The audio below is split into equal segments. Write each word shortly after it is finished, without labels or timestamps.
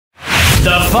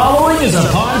The following is a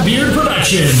Podbeard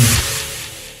production.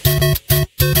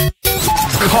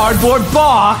 Cardboard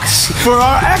box for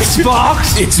our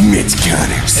Xbox. It's Mitch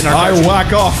Connors. And I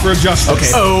whack off for justice.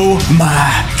 Okay. Oh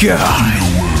my god. In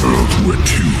a world where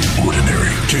two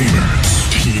ordinary gamers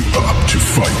team up to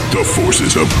fight the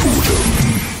forces of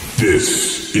boredom,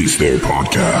 this is their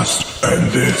podcast,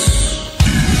 and this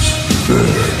is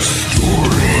their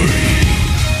story.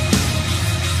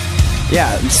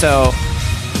 Yeah, and so,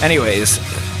 anyways,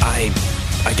 I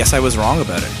guess I was wrong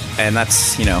about it. And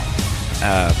that's,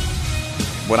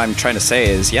 what I'm trying to say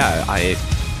is, yeah, I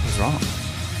was wrong.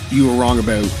 You were wrong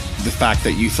about the fact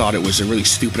that you thought it was a really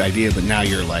stupid idea, but now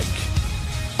you're like,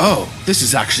 oh, this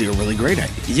is actually a really great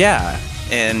idea. Yeah,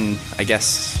 and I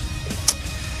guess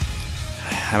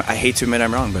I hate to admit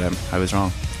I'm wrong, but I was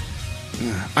wrong.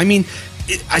 I mean,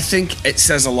 I think it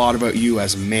says a lot about you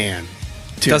as a man.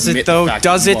 Does it though?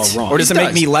 Does it? Or does it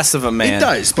make me less of a man? It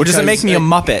does. Or does it make me a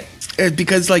Muppet?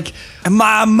 Because, like... Am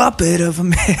I a Muppet of a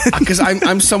man? Because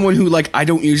I'm someone who, like, I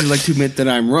don't usually like to admit that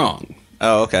I'm wrong.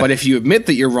 Oh, okay. But if you admit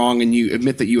that you're wrong and you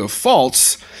admit that you have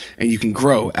faults, and you can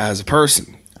grow as a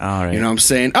person. All right. You know what I'm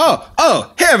saying?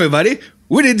 Oh, hey, everybody.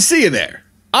 We didn't see you there.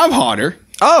 I'm Hodder.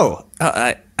 Oh,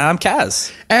 I'm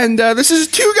Kaz. And this is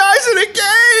Two Guys in a Game.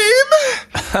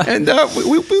 And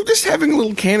we're just having a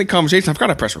little candid conversation. I forgot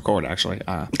to press record, actually.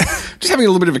 Just having a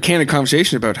little bit of a candid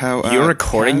conversation about how... You're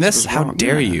recording Kaz this? was How wrong.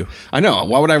 dare Yeah. you? I know.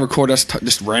 Why would I record us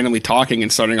just randomly talking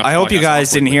and starting off I the hope you podcast guys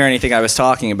awkwardly? didn't hear anything I was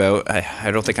talking about. I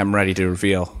don't think I'm ready to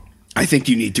reveal. I think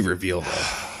you need to reveal, though,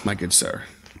 my good sir.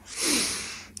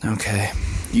 Okay.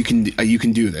 You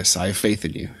can do this. I have faith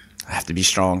in you. I have to be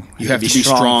strong. You have to be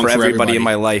strong for for everybody in everybody.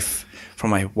 my life, for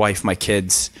my wife, my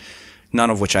kids, none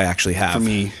of which I actually have. For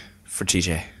me. For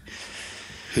TJ.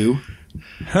 Who?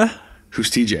 Huh? Who's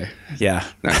TJ? Yeah.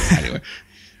 No, anyway.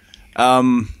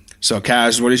 So,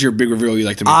 Kaz, what is your big reveal you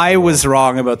like to make? I was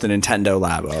wrong about the Nintendo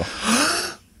Labo.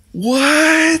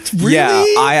 What? Really? Yeah,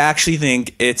 I actually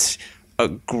think it's a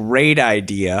great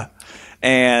idea.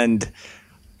 And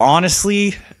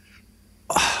honestly,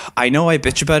 I know I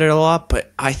bitch about it a lot,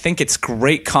 but I think it's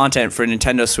great content for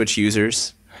Nintendo Switch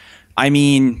users. I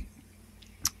mean,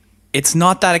 it's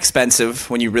not that expensive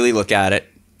when you really look at it.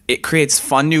 It creates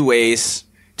fun new ways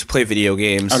to play video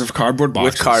games Out of cardboard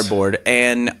boxes. with cardboard,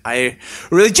 and I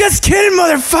really just kidding,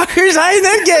 motherfuckers. I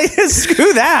ain't getting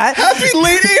screw that. Happy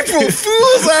late April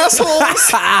Fools,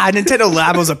 assholes! Nintendo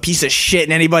Labo's a piece of shit,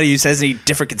 and anybody who says any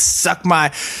different can suck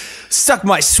my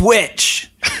Switch.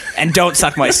 And don't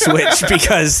suck my Switch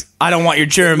because I don't want your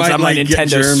germs on my get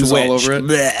Nintendo germs Switch. all over it.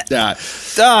 Blech.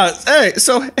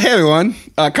 Hey everyone,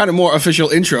 kind of more official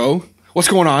intro. What's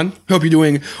going on? Hope you're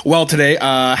doing well today.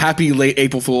 Happy late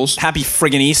April Fools. Happy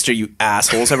friggin' Easter, you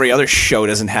assholes. Every other show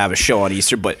doesn't have a show on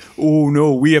Easter, but oh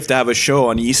no, we have to have a show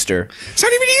on Easter. It's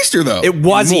not even Easter though. It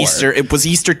was anymore. Easter. It was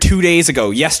Easter 2 days ago.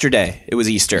 Yesterday, it was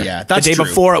Easter. Yeah, that's the day true.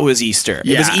 before it was Easter.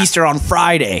 It was Yeah. Easter on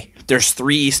Friday. There's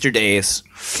 3 Easter days.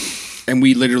 And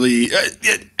we literally,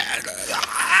 if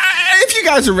you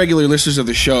guys are regular listeners of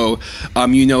the show,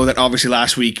 you know that obviously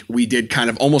last week we did kind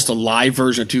of almost a live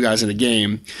version of Two Guys in a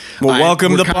Game. Well,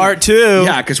 welcome we're to kind part 2.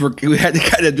 Yeah, because we had to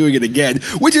kind of doing it again,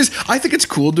 which is, I think it's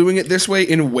cool doing it this way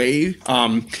in a way.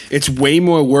 It's way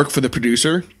more work for the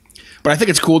producer, but I think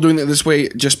it's cool doing it this way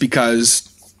just because,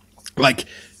 like,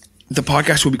 the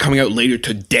podcast will be coming out later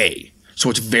today. So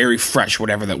it's very fresh,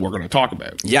 whatever that we're going to talk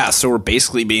about. Yeah, so we're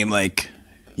basically being like,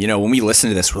 when we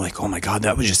listen to this, we're like, oh my God,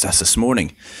 that was just us this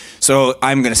morning. So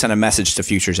I'm going to send a message to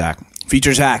Future Zach.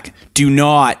 Future Zach, do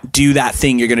not do that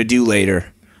thing you're going to do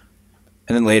later.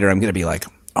 And then later I'm going to be like,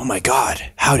 oh my God,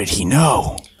 how did he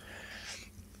know?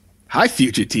 Hi,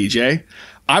 future TJ.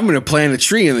 I'm going to plant a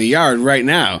tree in the yard right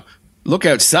now. Look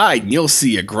outside and you'll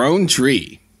see a grown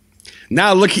tree.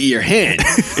 Now look at your hand.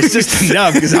 It's just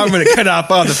enough because I'm going to cut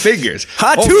off all the fingers.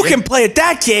 Two can play at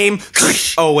that game.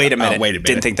 Oh, wait a minute. wait a minute.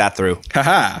 Didn't think that through.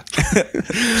 Haha.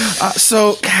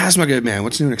 So, Kaz, my good man,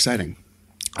 what's new and exciting?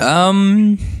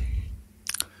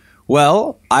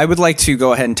 Well, I would like to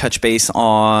go ahead and touch base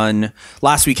on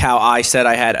last week how I said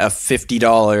I had a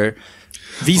 $50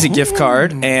 Visa gift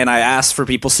card, and I asked for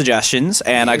people's suggestions,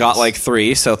 and I got like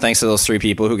 3. So thanks to those 3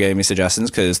 people who gave me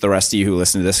suggestions, because the rest of you who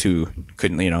listened to this who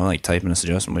couldn't, type in a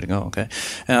suggestion, way to go. Okay.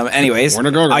 Anyways, Way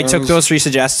to go, I guys. took those 3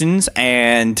 suggestions,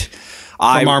 and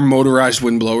From our motorized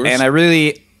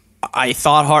windblowers. I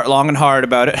thought long and hard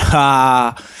about it.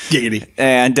 Giggity.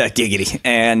 And giggity.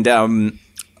 And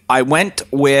I went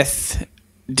with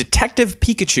Detective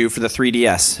Pikachu for the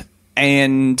 3DS,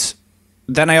 and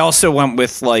then I also went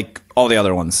with like all the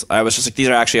other ones. I was just like, these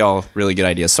are actually all really good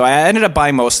ideas. So I ended up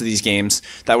buying most of these games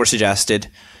that were suggested.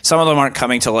 Some of them aren't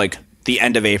coming till like the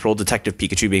end of April, Detective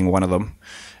Pikachu being one of them.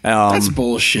 That's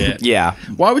bullshit. Yeah.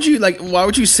 Why would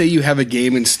you say you have a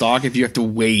game in stock if you have to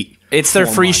wait? It's their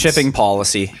 4 free months? shipping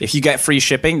policy. If you get free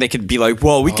shipping, they could be like,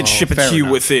 well, we can ship it fair to you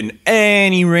enough. within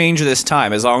any range of this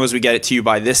time. As long as we get it to you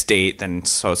by this date, then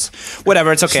so it's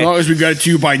whatever. It's okay. As long as we got it to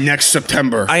you by next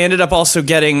September. I ended up also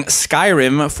getting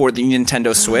Skyrim for the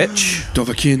Nintendo Switch.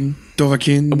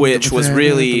 Dovahkiin, Which was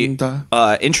really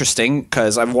interesting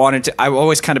because I've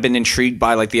always kind of been intrigued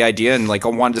by like the idea and like I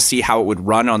wanted to see how it would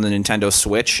run on the Nintendo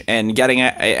Switch, and getting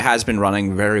it has been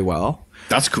running very well.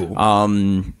 That's cool.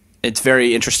 It's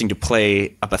very interesting to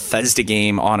play a Bethesda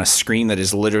game on a screen that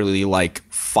is literally like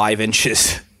 5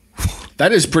 inches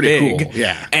that is pretty big, cool.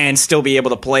 Yeah. and still be able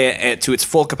to play it to its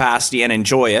full capacity and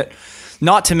enjoy it.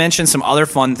 Not to mention some other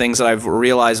fun things that I've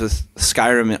realized with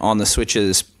Skyrim on the Switch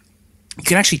is you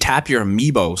can actually tap your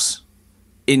amiibos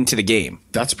into the game.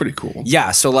 That's pretty cool.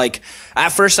 Yeah, so like at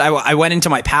first I went into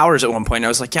my powers at one point and I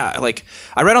was like, yeah, like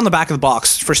I read on the back of the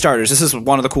box, for starters, this is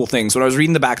one of the cool things. When I was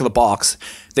reading the back of the box,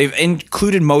 they've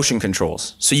included motion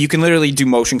controls. So you can literally do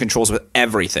motion controls with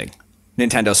everything.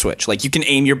 Nintendo Switch. Like you can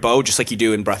aim your bow just like you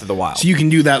do in Breath of the Wild. So you can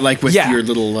do that like with your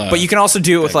little but you can also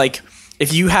do it with like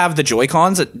if you have the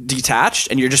Joy-Cons detached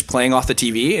and you're just playing off the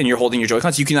TV and you're holding your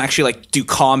Joy-Cons, you can actually like do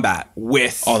combat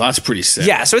with. Oh, that's pretty sick.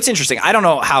 Yeah, so it's interesting. I don't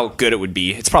know how good it would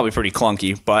be. It's probably pretty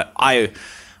clunky, but I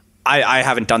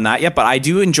haven't done that yet. But I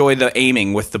do enjoy the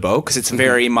aiming with the bow because it's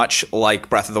very much like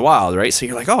Breath of the Wild, right? So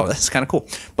you're like, oh, that's kind of cool.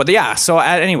 But yeah, so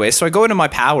anyway, so I go into my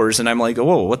powers and I'm like,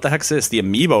 whoa, what the heck is this? The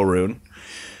Amiibo rune.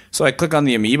 So I click on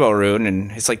the Amiibo rune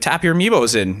and it's like, tap your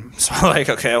Amiibos in. So I'm like,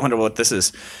 okay, I wonder what this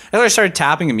is. And I started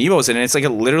tapping Amiibos in and it's like, it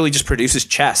literally just produces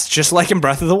chests, just like in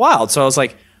Breath of the Wild. So I was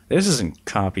like, this isn't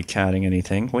copycatting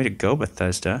anything. Way to go,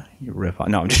 Bethesda. You rip off.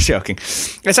 No, I'm just joking.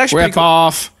 It's actually Rip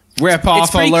off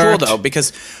it's pretty alert. cool though,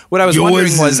 because what I was Yours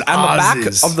wondering was and on the back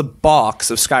Oz's. of the box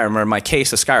of Skyrim, or my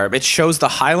case of Skyrim, it shows the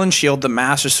Highland Shield, the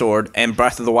Master Sword, and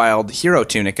Breath of the Wild Hero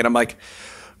Tunic. And I'm like,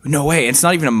 no way, it's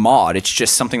not even a mod. It's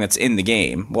just something that's in the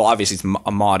game. Well, obviously it's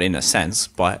a mod in a sense,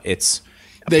 but it's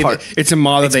it's a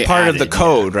mod that they part of added, the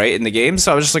code, right, in the game.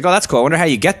 So I was just like, oh, that's cool. I wonder how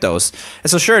you get those.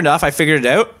 And so sure enough, I figured it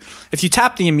out. If you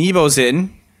tap the Amiibos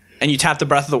in and you tap the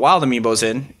Breath of the Wild Amiibos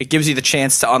in, it gives you the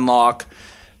chance to unlock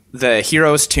the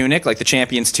Hero's Tunic, like the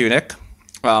Champion's Tunic,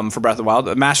 for Breath of the Wild,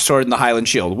 the Master Sword and the Highland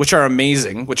Shield, which are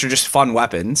amazing, which are just fun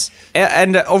weapons.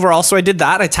 And overall, so I did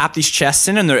that. I tapped these chests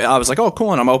in, and I was like, oh,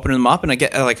 cool. And I'm opening them up, and I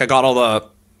got all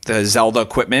the Zelda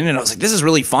equipment, and I was like, this is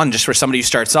really fun just for somebody who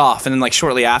starts off. And then like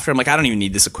shortly after, I'm like, I don't even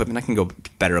need this equipment. I can go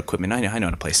better equipment. I know how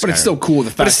to play Skyrim. But it's still cool.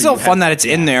 But it's still fun that it's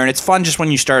in there, and it's fun just when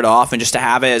you start off and just to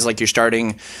have it as like your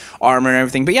starting armor and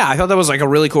everything. But yeah, I thought that was like a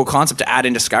really cool concept to add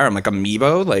into Skyrim, like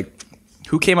Amiibo, like.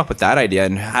 Who came up with that idea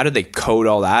and how did they code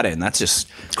all that in? That's just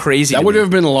crazy. That would have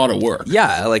been a lot of work.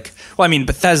 Yeah, like, well, I mean,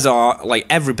 Bethesda, like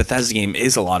every Bethesda game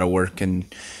is a lot of work. And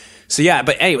so, yeah,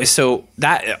 but anyway, so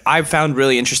that I found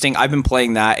really interesting. I've been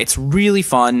playing that. It's really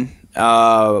fun.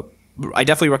 I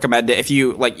definitely recommend it. If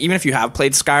you, like, even if you have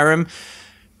played Skyrim,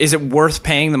 is it worth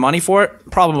paying the money for it?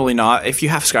 Probably not. If you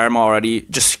have Skyrim already,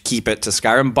 just keep it to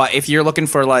Skyrim. But if you're looking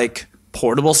for, like,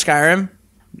 portable Skyrim,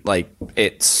 like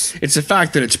it's the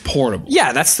fact that it's portable.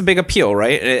 Yeah, that's the big appeal,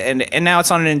 right? And now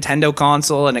it's on a Nintendo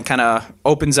console, and it kind of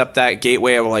opens up that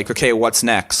gateway of like, okay, what's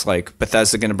next? Like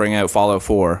Bethesda going to bring out Fallout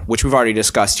 4, which we've already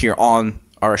discussed here on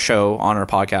our show, on our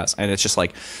podcast, and it's just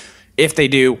like, if they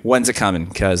do, when's it coming?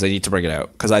 Because they need to bring it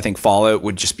out. Because I think Fallout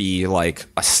would just be like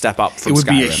a step up from Skyrim. It would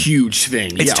be a huge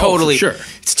thing. It's it's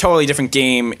a totally different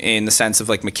game in the sense of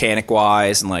like mechanic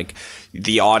wise and like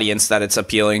the audience that it's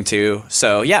appealing to.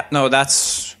 So yeah, no,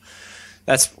 that's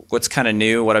what's kind of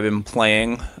new, what I've been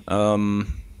playing. And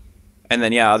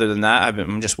then yeah, other than that,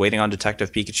 I'm just waiting on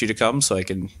Detective Pikachu to come so I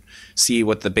can see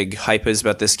what the big hype is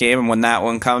about this game. And when that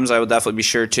one comes, I will definitely be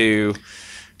sure to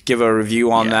give a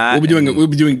review on that. We'll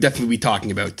be definitely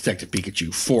talking about Detective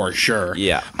Pikachu for sure.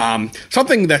 Yeah.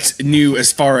 Something that's new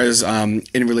as far as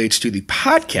it relates to the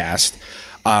podcast.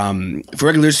 For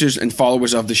regular listeners and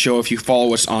followers of the show, if you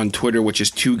follow us on Twitter, which is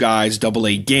 2guys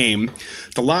AA game,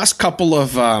 the last couple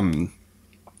of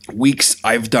weeks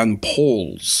I've done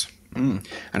polls and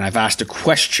I've asked a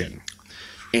question,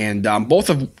 and both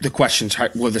of the questions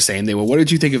were the same. They were, what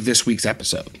did you think of this week's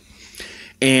episode?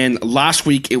 And last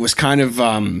week it was kind of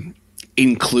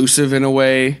inclusive in a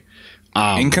way.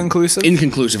 Inconclusive?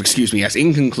 Excuse me. Yes,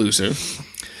 inconclusive.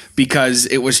 Because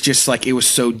it was just like, it was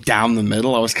so down the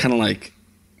middle. I was kind of like,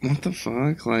 what the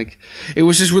fuck? Like, it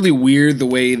was just really weird the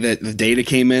way that the data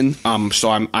came in. So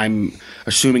I'm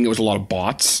assuming it was a lot of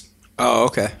bots. Oh,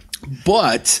 okay.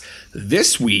 But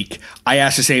this week, I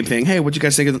asked the same thing. Hey, what'd you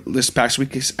guys think of this past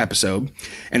week's episode?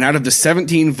 And out of the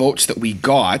 17 votes that we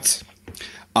got,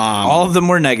 all of them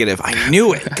were negative. I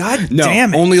knew it. God no,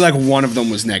 damn it. only like one of them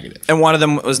was negative. And one of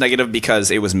them was negative because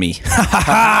it was me.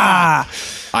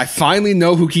 I finally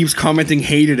know who keeps commenting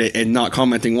hated it and not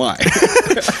commenting why.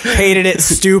 Hated it.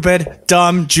 Stupid,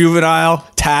 dumb, juvenile,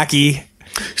 tacky.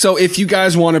 So if you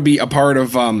guys want to be a part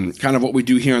of kind of what we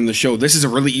do here on the show, this is a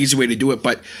really easy way to do it.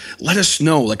 But let us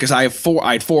know, like, because I had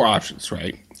four options,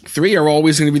 right? 3 are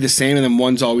always going to be the same, and then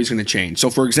 1's always going to change. So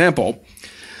for example,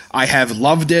 I have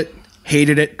loved it,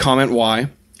 hated it, comment why,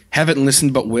 haven't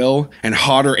listened but will, and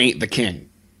Hodder ain't the king,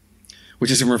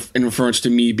 which is in reference to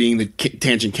me being the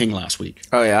Tangent King last week.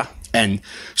 Oh yeah. And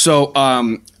so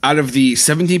out of the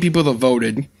 17 people that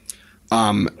voted,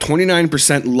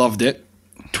 29% loved it.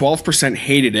 12%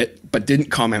 hated it, but didn't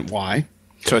comment why.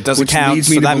 So it doesn't count.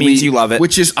 So that means you love it.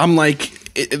 Which is, I'm like,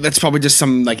 that's probably just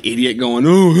some like idiot going,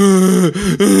 oh,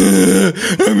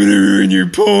 I'm gonna ruin your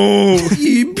poll.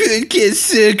 You kid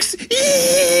sucks.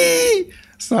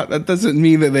 It's not. That doesn't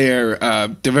mean that they are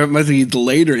developmentally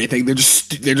delayed or anything. They're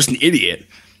just an idiot.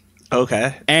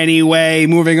 Okay. Anyway,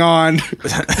 moving on.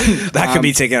 That could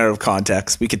be taken out of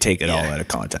context. We could take it all out of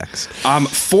context.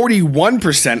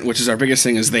 41%, which is our biggest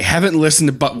thing, is they haven't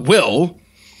listened but will.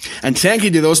 And thank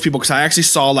you to those people, because I actually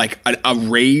saw like a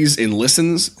raise in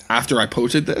listens after I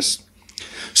posted this.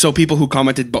 So people who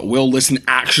commented but will listen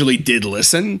actually did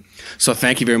listen. So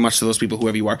thank you very much to those people,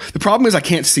 whoever you are. The problem is I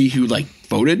can't see who like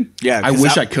voted. Yeah, I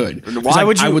wish I could. Why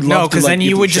would you? I would no, love to, because like, then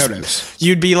you give would shout-outs.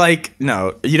 you'd be like,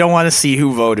 no, you don't want to see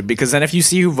who voted, because then if you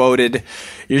see who voted,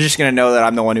 you're just gonna know that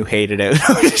I'm the one who hated it.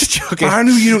 I'm just joking. I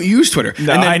know you don't use Twitter.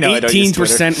 No, and then I know I don't use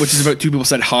Twitter. 18%, which is about 2 people,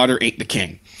 said Hodder ain't the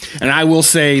king. And I will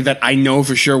say that I know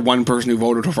for sure one person who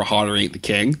voted for Hodder ain't the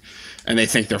king, and they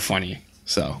think they're funny.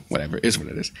 So whatever, it is what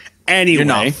it is. Anyway, You're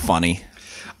not funny.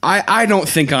 I don't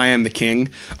think I am the king.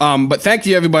 But thank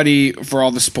you everybody for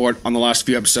all the support on the last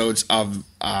few episodes of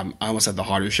I almost said the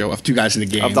Hodder show, of 2 Guys in the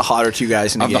Game. Of the Hodder 2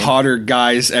 guys in the game. Of the Hodder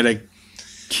guys at a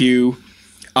queue.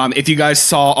 If you guys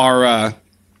saw our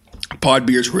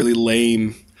Podbeard's really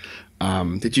lame.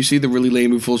 Did you see the really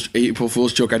lame April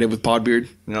Fool's joke I did with Podbeard?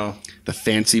 No. The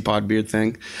fancy Podbeard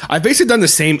thing. I've basically done the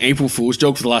same April Fool's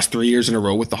joke for the last 3 years in a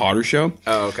row with the Hodder show.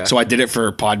 Oh, okay. So I did it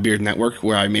for Podbeard Network,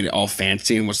 where I made it all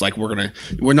fancy and was like, we're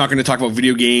not gonna talk about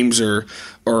video games or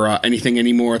anything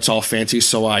anymore. It's all fancy.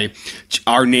 So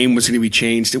our name was gonna be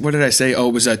changed. What did I say? Oh,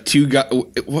 it was a 2 guy.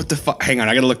 What the fuck? Hang on,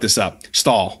 I gotta look this up.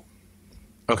 Stall.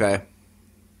 Okay.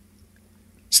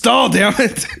 Stall, damn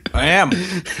it. I am.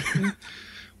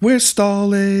 We're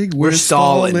stalling. We're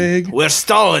stalling. We're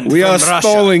stalling. We are from Russia.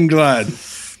 stalling, Glad.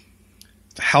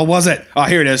 The hell was it? Oh,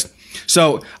 here it is.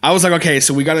 So I was like, okay,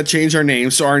 so we got to change our name.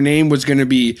 So our name was going to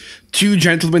be 2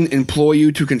 Gentlemen Implore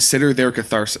You to Consider Their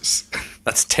Catharsis.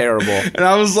 That's terrible. And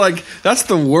I was like, that's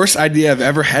the worst idea I've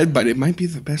ever had, but it might be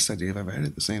the best idea I've ever had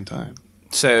at the same time.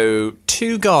 So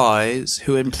 2 guys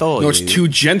who implore you. No, it's 2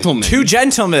 gentlemen. 2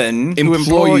 gentlemen who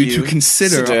implore you to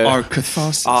consider our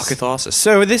catharsis. Our catharsis.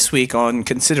 So this week on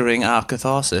Considering Our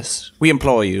Catharsis, we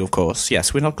implore you, of course.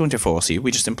 Yes, we're not going to force you.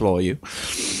 We just implore you.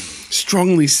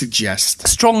 Strongly suggest.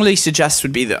 Strongly suggest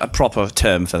would be a proper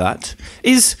term for that.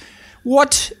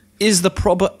 What is the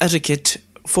proper etiquette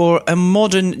for a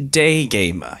modern day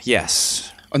gamer? Yes.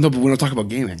 Oh, no, but we don't talk about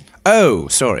gaming. Oh,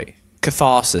 sorry.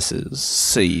 Catharsis.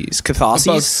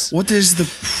 Catharsis. What is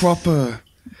the proper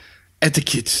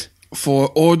etiquette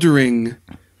for ordering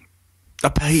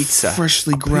a pizza?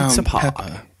 Freshly ground pizza pie.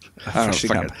 pepper. I don't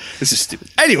know. This is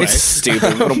stupid. Anyway, it's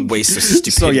stupid. What a waste of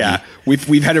stupidity. So yeah,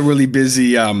 we've had a really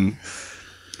busy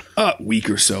week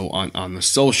or so on the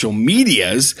social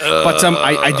medias, but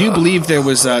I do believe there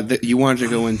was that you wanted to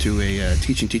go into a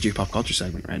teaching TJ pop culture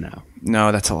segment right now.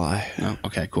 No, that's a lie. No,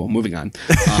 okay, cool. Moving on.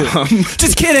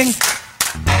 Just kidding.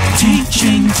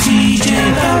 Teaching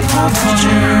TJ about pop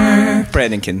culture.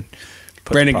 Brandon can.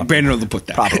 Brandon will put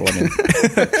that proper one in.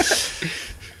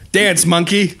 Dance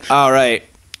monkey. All right.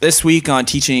 This week on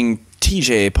Teaching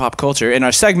TJ Pop Culture, in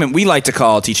our segment we like to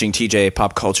call Teaching TJ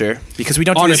Pop Culture, because we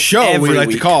don't do on a this show every we like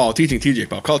week. to call Teaching TJ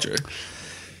Pop Culture.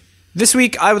 This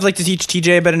week I would like to teach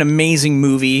TJ about an amazing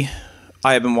movie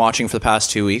I have been watching for the past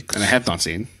 2 weeks. And I have not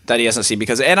seen. That he hasn't seen,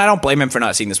 and I don't blame him for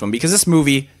not seeing this one, because this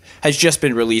movie has just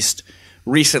been released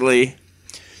recently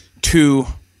to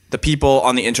the people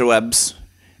on the interwebs.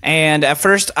 And at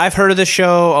first I've heard of this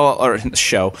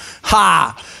show,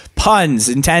 Puns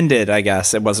intended, I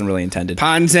guess. It wasn't really intended.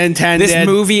 Puns intended. This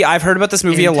movie, I've heard about this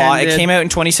movie a lot. It Intended. came out in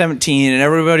 2017, and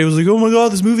everybody was like, "Oh my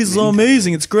god, this movie is so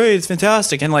amazing! It's great! It's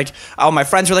fantastic!" And like, all my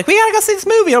friends were like, "We gotta go see this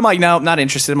movie." I'm like, "No, not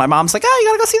interested." My mom's like, "Oh, you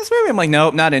gotta go see this movie." I'm like,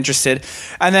 "Nope, not interested."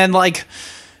 And then like,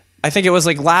 I think it was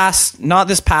like not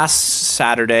this past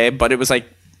Saturday, but it was like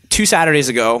 2 Saturdays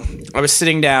ago. I was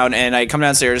sitting down, and I come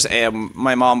downstairs, and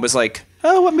my mom was like,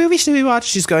 "Oh, what movie should we watch?"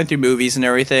 She's going through movies and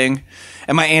everything.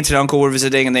 And my aunt and uncle were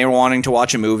visiting, and they were wanting to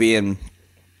watch a movie, and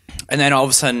then all of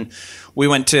a sudden we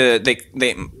went to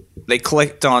they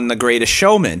clicked on The Greatest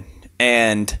Showman,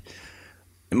 and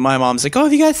my mom's like, "Oh,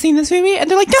 have you guys seen this movie?" And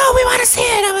they're like, "No, we want to see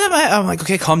it." I'm like,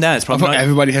 "Okay, calm down. It's probably not."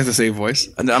 Everybody has the same voice.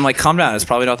 And I'm like, "Calm down. It's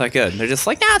probably not that good." And they're just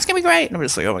like, "No, it's gonna be great." And I'm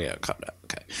just like, "Oh my god, calm down."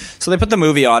 Okay. So they put the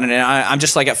movie on, and I'm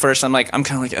just like, at first, I'm kind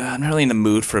of like, I'm not really in the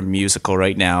mood for a musical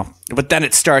right now. But then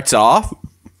it starts off,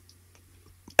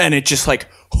 and it just like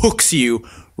hooks you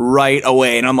right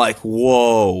away, and I'm like,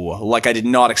 whoa, like I did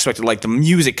not expect it. Like the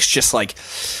music's just like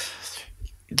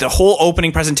the whole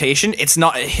opening presentation, it's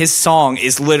not, his song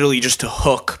is literally just to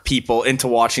hook people into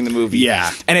watching the movie.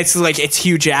 Yeah. And it's like, it's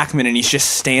Hugh Jackman, and he's just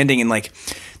standing, and like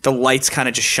the lights kind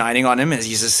of just shining on him as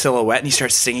he's a silhouette, and he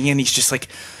starts singing, and he's just like,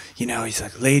 you know, he's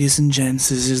like, "Ladies and gents,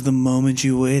 this is the moment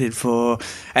you waited for."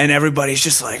 And everybody's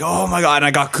just like, "Oh my God." And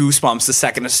I got goosebumps the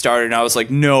second it started. And I was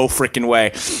like, no freaking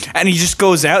way. And he just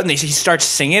goes out, and he starts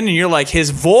singing. And you're like,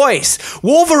 his voice,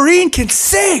 Wolverine can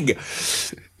sing.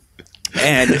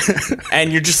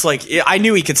 And you're just like, I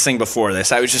knew he could sing before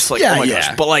this. I was just like, Yeah, oh my yeah.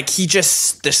 gosh. But like,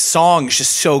 this song is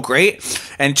just so great.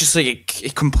 And just like,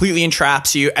 it completely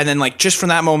entraps you. And then like, just from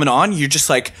that moment on, you're just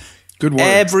like, Good word.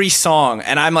 every song.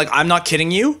 And I'm like, I'm not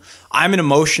kidding you. I'm an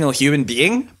emotional human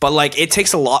being, but like, it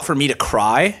takes a lot for me to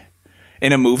cry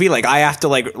in a movie. Like, I have to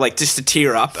like just to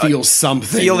tear up, Feel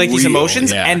something. feel like these real,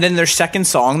 emotions. yeah. And then their second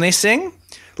song they sing,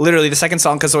 literally the second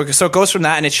song, because so it goes from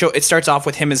that, and it starts off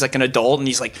with him as like an adult, and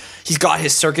he's got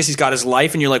his circus, he's got his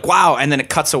life, and you're like, wow. And then it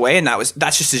cuts away, and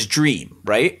that's just his dream,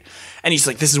 right? And he's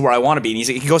like, this is where I want to be. And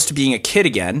he goes to being a kid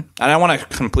again. And I want to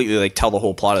completely like tell the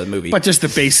whole plot of the movie, But just the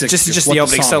basics. just what the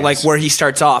opening. song So like is. where he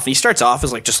starts off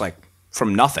as like just like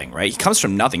from nothing, right? He comes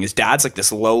from nothing. His dad's like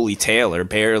this lowly tailor,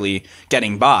 barely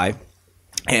getting by,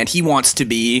 and he wants to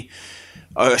be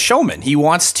a showman. He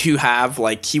wants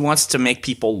to make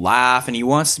people laugh, and he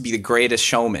wants to be the greatest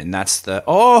showman. That's there's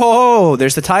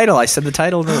the title. I said the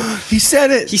title. He said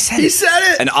it. He said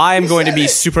it. And I am He going to said be it.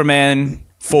 Superman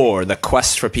 4, The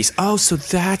Quest for Peace. Oh, so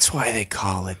that's why they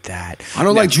call it that. I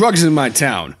don't like drugs in my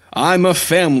town. I'm a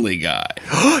family guy.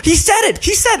 He said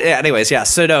it. Anyways, yeah.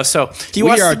 So he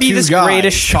wants to be two this guys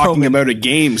greatest talking showman. about a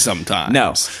game sometimes.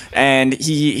 No. And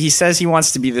he says he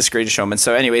wants to be this greatest showman.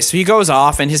 So anyway, so he goes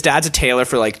off, and his dad's a tailor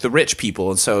for like the rich people.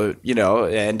 And so, you know,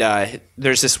 and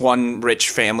there's this one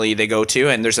rich family they go to,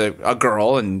 and there's a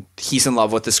girl, and he's in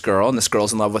love with this girl, and this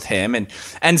girl's in love with him, and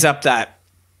ends up that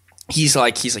he's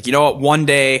like, you know what, one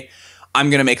day I'm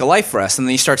going to make a life for us. And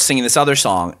then he starts singing this other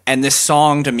song. And this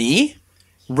song to me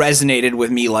resonated with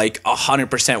me like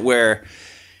 100%, where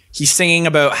he's singing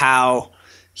about how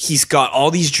he's got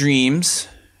all these dreams,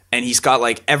 and he's got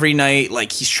like every night,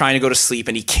 like he's trying to go to sleep,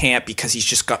 and he can't because he's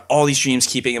just got all these dreams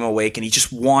keeping him awake, and he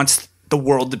just wants the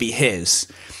world to be his.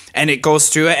 And it goes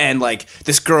through it, and like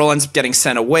this girl ends up getting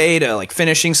sent away to like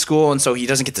finishing school, and so he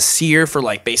doesn't get to see her for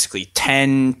like basically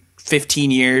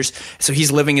 10-15 years. So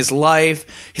he's living his life.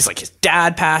 He's like, his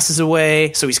dad passes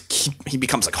away, so he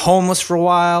becomes like homeless for a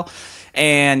while.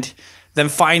 And then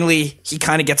finally he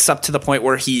kind of gets up to the point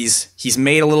where he's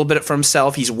made a little bit for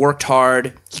himself. He's worked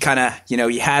hard. He kind of, you know,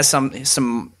 he has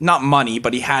some not money,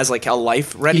 but he has like a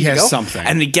life ready He to has go. something.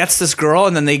 And he gets this girl,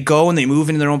 and then they go and they move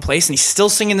into their own place, and he's still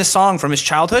singing this song from his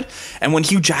childhood. And when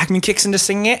Hugh Jackman kicks into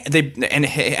singing it,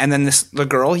 and then the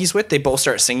girl he's with, they both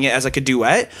start singing it as like a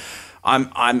duet.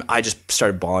 I just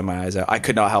started bawling my eyes out. I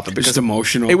could not help it because Just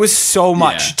emotional. It was so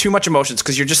much, Yeah. too much emotions,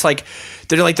 because you're just like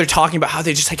they're talking about how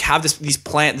they just like have this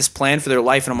plan for their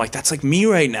life, and I'm like, that's like me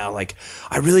right now. Like,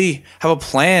 I really have a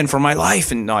plan for my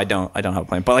life, and no, I don't have a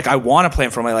plan, but like I want a plan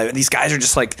for my life. And these guys are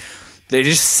just like, they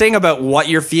just sing about what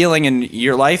you're feeling in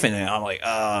your life, and I'm like,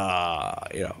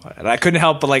 you know, and I couldn't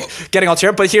help but like getting all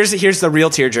tear. But here's the real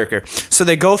tearjerker. So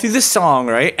they go through this song,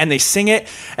 right, and they sing it,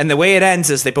 and the way it ends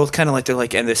is they both kind of like, they're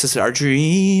like, and this is our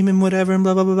dream and whatever and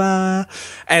blah blah blah blah,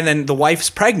 and then the wife's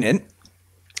pregnant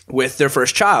with their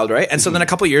first child, right? And so then a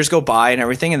couple years go by and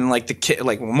everything, and then like the kid,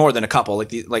 like more than a couple,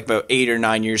 like about 8 or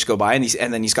 9 years go by, and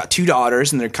then he's got 2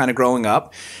 daughters, and they're kind of growing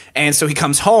up, and so he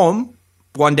comes home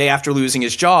one day after losing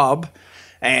his job,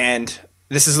 and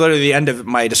this is literally the end of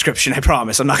my description, I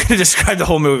promise. I'm not going to describe the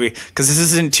whole movie because this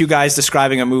isn't two guys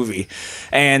describing a movie.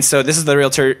 And so this is the real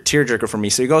tearjerker for me.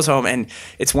 So he goes home and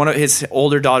it's one of his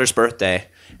older daughter's birthday.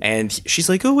 And she's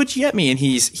like, oh, what'd you get me? And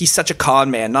he's such a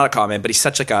con man, not a con man, but he's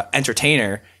such like a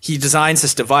entertainer. He designs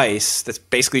this device that's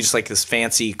basically just like this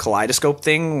fancy kaleidoscope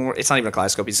thing. It's not even a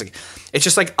kaleidoscope. It's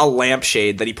just like a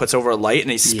lampshade that he puts over a light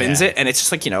and he spins it. And it's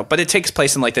just like, but it takes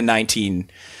place in like the 1940s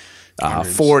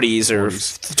or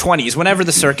 20s, whenever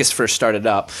the circus first started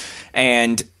up.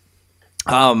 And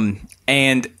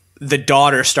the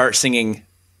daughter starts singing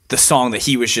the song that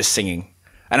he was just singing.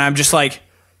 And I'm just like,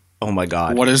 oh my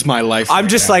God. What is my life? I'm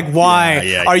just like,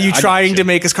 why are you trying to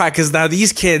make make us cry? Because now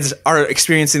these kids are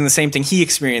experiencing the same thing he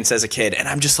experienced as a kid. And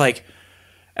I'm just like,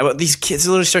 these kids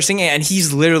literally start singing and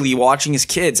he's literally watching his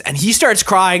kids and he starts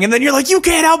crying. And then you're like, you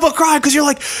can't help but cry because you're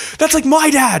like, that's like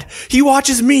my dad. He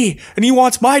watches me and he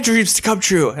wants my dreams to come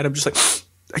true. And I'm just like,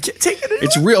 I can't take it anymore.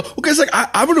 It's real. Because like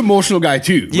I'm an emotional guy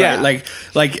too. Yeah. Right?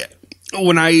 Like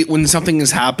when something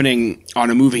is happening on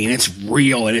a movie and it's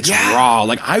real and it's raw,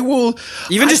 like I will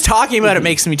just talking about it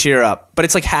makes me tear up, but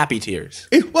it's like happy tears.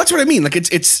 Well, that's what I mean. Like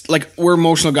it's like we're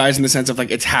emotional guys in the sense of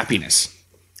like it's happiness.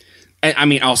 And I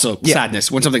mean also sadness.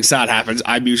 When something sad happens,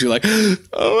 I'm usually like, oh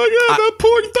my God, that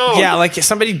poor dog. Yeah, like if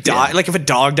somebody dies, like if a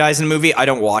dog dies in a movie, I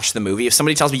don't watch the movie. If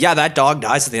somebody tells me, yeah, that dog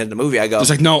dies at the end of the movie, I go, it's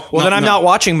like no. Well, then I'm not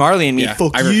watching Marley and Me. Yeah,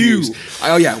 Fuck I you. refuse.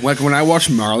 Oh yeah, like when I watch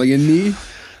Marley and Me,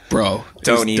 bro,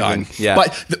 don't even. Done. Yeah.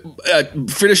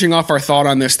 But finishing off our thought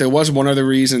on this, there was one other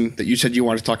reason that you said you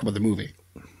wanted to talk about the movie.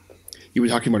 You were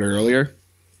talking about it earlier.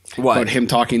 What? About him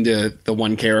talking to the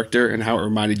one character and how it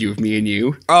reminded you of me and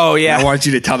you. Oh yeah. And I wanted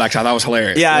you to tell that because I thought that was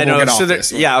hilarious. Yeah, I know. We'll get So off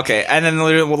this. yeah, okay. And then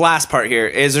the last part here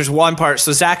is there's one part.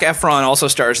 So Zac Efron also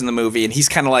stars in the movie, and he's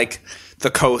kind of like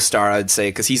the co-star, I'd say,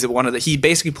 because he's he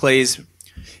basically plays.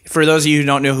 For those of you who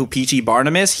don't know who P.T.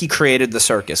 Barnum is, he created the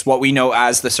circus. What we know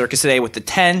as the circus today with the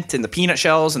tent and the peanut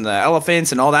shells and the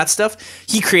elephants and all that stuff,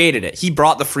 he created it. He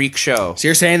brought the freak show. So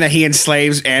you're saying that he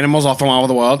enslaves animals all over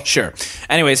the world? Sure.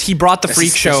 Anyways, he brought the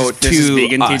freak show to this is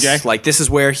vegan, us. TJ? Like this is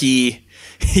where he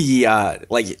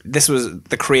like this was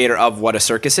the creator of what a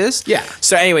circus is. Yeah.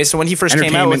 So anyway, so when he first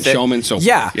came out with it, showman, so forth.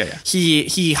 yeah, Yeah.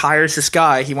 he hires this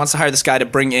guy. He wants to hire this guy to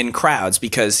bring in crowds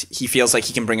because he feels like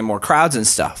he can bring in more crowds and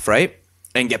stuff, right?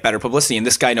 And get better publicity. And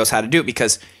this guy knows how to do it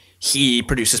because he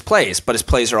produces plays, but his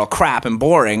plays are all crap and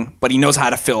boring, but he knows how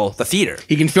to fill the theater.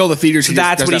 He can fill the theaters. So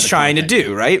that's what he's trying to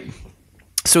do, right?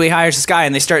 So he hires this guy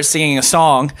and they start singing a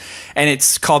song and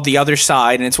it's called The Other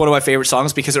Side. And it's one of my favorite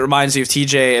songs because it reminds me of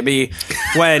TJ and me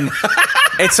when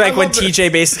it's like when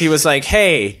TJ basically was like,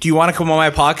 hey, do you want to come on my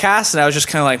podcast? And I was just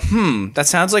kind of like, that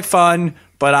sounds like fun,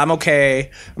 but I'm okay.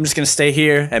 I'm just going to stay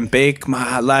here and bake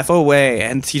my life away.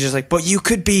 And TJ's like, but you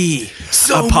could be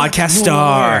a podcast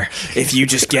star if you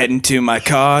just get into my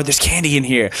car. There's candy in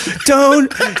here.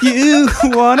 Don't you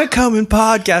want to come and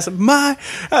podcast my...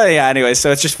 yeah, anyway,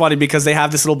 so it's just funny because they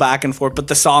have this little back and forth, but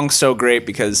the song's so great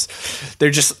because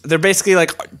they're basically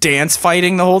like dance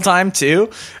fighting the whole time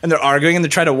too. And they're arguing and they're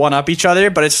trying to one-up each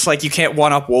other, but it's just like you can't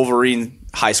one-up Wolverine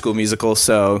High School Musical,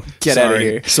 so get out of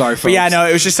here. Sorry, folks. But yeah, no,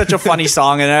 it was just such a funny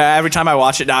song, and every time I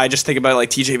watch it now, I just think about like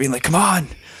TJ being like, "Come on,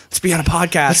 let's be on a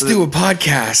podcast. Let's do a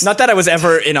podcast." Not that I was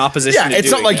ever in opposition. Yeah, to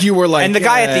it's doing not like it. you were like. And the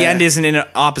guy at the end isn't in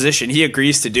opposition. He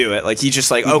agrees to do it. Like he's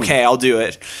just like, okay, I'll do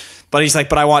it. But he's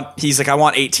like, I want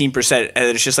 18%, and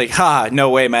it's just like, no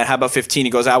way, man. How about 15? He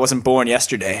goes, I wasn't born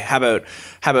yesterday. How about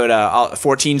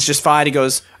 14's just fine? He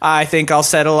goes, I think I'll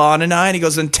settle on a 9. He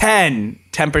goes, then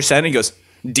 10%. He goes,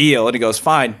 deal. And he goes,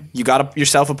 fine, you got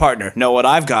yourself a partner. No, what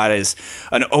I've got is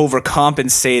an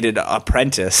overcompensated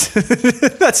apprentice.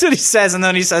 That's what he says. And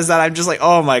then he says that I'm just like,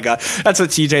 oh my God, that's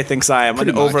what TJ thinks I am. Pretty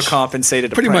an much.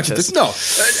 Overcompensated Pretty apprentice.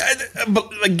 Much. No,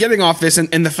 but like getting off this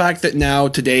and the fact that now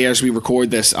today as we record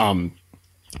this,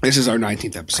 this is our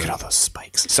 19th episode. Look at all those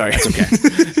spikes. Sorry. It's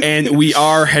okay. And we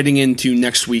are heading into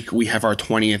next week. We have our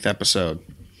 20th episode.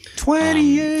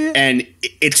 20th. And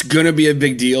it's going to be a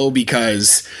big deal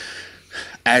because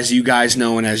as you guys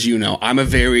know and as you know, I'm a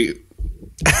very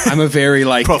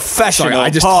like professional. Sorry, I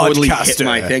just podcaster. Totally hit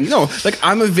my thing. No, like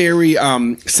I'm a very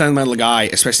sentimental guy,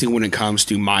 especially when it comes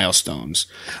to milestones.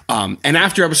 And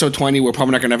after episode 20, we're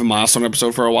probably not going to have a milestone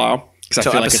episode for a while. So I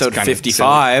feel episode like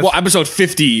 55. Well, episode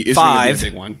 50 is going to be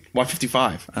a big one. Why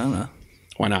 55? I don't know.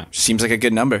 Why not? Seems like a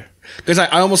good number. Because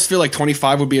I almost feel like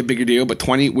 25 would be a bigger deal, but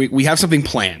 20, we have something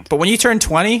planned. But when you turn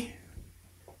 20,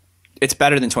 it's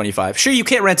better than 25. Sure, you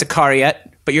can't rent a car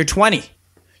yet, but you're 20.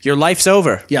 Your life's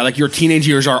over. Yeah, like your teenage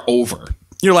years are over.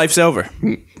 Your life's over.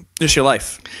 Just your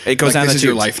life. It goes down the This is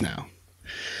your life now.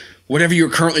 Whatever you're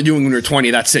currently doing when you're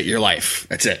 20, that's it. Your life.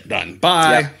 That's it. Done.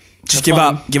 Bye. Yep. Just Have give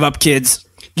fun. up. Give up, kids.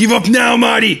 Give up now,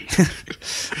 Marty.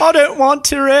 I don't want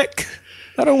to, Rick.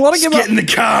 I don't want to give Get up. in the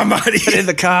car, Marty. Get in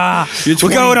the car. You're We're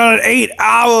 20. going on an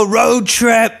 8-hour road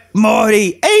trip,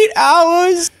 Marty. 8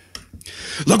 hours.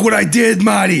 Look what I did,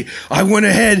 Marty. I went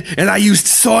ahead and I used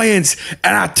science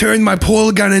and I turned my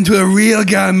pole gun into a real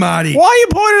gun, Marty. Why are you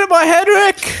pointing at my head,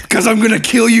 Rick? Because I'm going to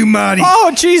kill you, Marty.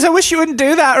 Oh, jeez, I wish you wouldn't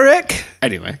do that, Rick.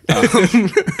 Anyway,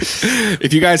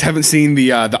 if you guys haven't seen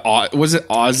was it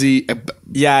Aussie?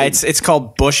 Yeah, it's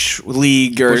called Bush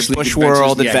League or Bush League Bush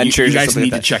World Adventures. Yeah, Adventures. you or guys something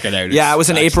need like to check it out. Yeah, It's it was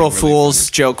an actually April really Fool's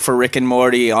joke for Rick and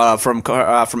Morty from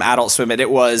Adult Swim, and it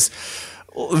was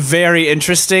very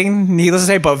interesting. Needless to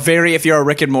say, but if you're a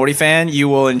Rick and Morty fan, you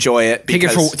will enjoy it. Take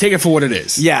it for what it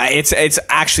is. Yeah, it's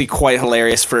actually quite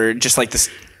hilarious for just like this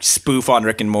spoof on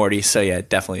Rick and Morty. So yeah,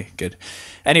 definitely good.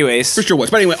 Anyways, For sure was.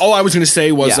 But anyway, all I was going to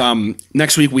say was Yeah.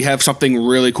 next week we have something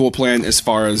really cool planned as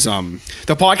far as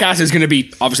the podcast is going to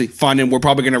be obviously fun, and we're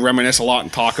probably going to reminisce a lot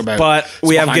and talk about. but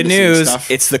we have good behind-the-scenes news. stuff.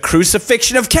 It's the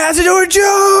crucifixion of Cazador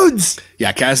Jones.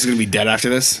 Yeah, Kaz is going to be dead after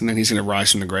this, and then he's going to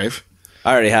rise from the grave.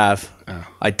 I already have. Oh.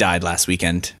 I died last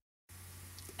weekend.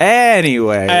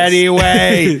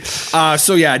 Anyway.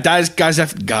 So yeah,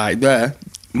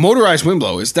 motorized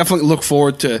windblowers. Definitely look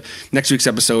forward to next week's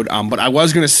episode. But I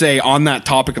was going to say on that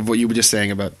topic of what you were just saying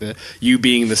about you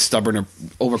being the stubborn or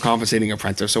overcompensating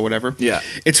apprentice or whatever. Yeah.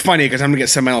 It's funny because I'm going to get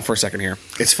sentimental for a second here.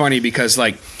 It's funny because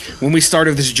like when we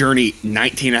started this journey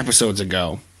 19 episodes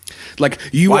ago, like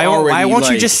Why already won't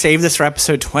you like- just save this for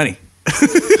episode 20?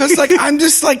 Because like I'm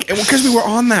just like because we were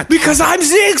on that. Because I'm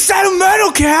seeing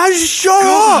sentimental, Kaz. Shut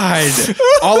God.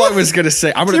 All I was gonna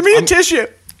say, Give me a tissue.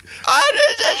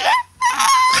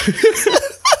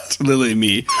 It's literally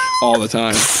me all the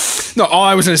time. No, all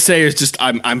I was gonna say is just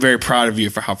I'm very proud of you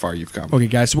for how far you've come. Okay,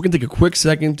 guys, so we're going to take a quick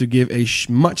second to give a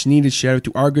much needed shout out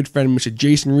to our good friend, Mr.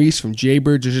 Jason Reese from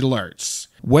Jaybird Digital Arts.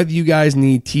 Whether you guys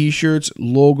need t-shirts,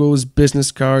 logos,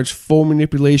 business cards, phone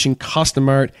manipulation, custom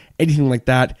art, anything like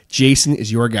that, Jason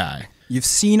is your guy. You've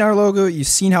seen our logo. You've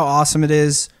seen how awesome it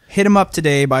is. Hit him up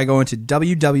today by going to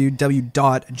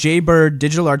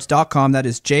www.jaybirddigitalarts.com. That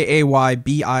is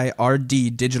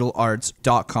JAYBIRD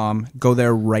digitalarts.com. Go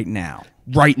there right now.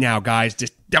 Right now, guys,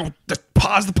 just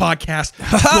pause the podcast.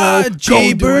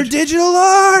 Jaybird Digital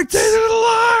Arts. Digital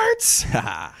Arts.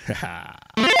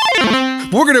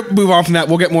 We're gonna move on from that.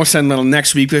 We'll get more sentimental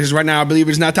next week because right now I believe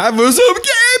it's now time for some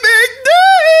gaming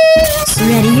news.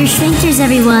 Ready your shrinkers,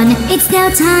 everyone. It's now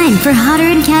time for Hotter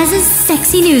and Kaz's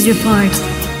Sexy News Report.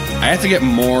 I have to get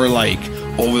more like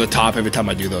over the top every time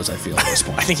I do those. I feel at this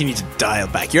point. I think you need to dial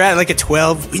back. You're at like a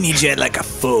 12. We need you at like a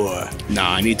 4.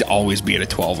 Nah, I need to always be at a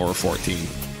 12 or a 14.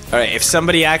 All right. If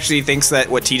somebody actually thinks that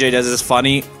what TJ does is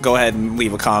funny, go ahead and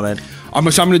leave a comment. I'm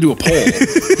gonna do a poll.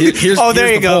 Here's Oh, there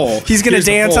the you go. poll. He's gonna Here's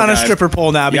the dance poll, on a guys. stripper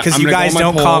pole now Yeah, because I'm you gonna go guys on my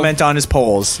don't poll. comment on his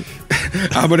polls.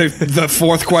 The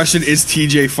fourth question is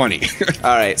TJ funny?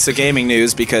 All right. So gaming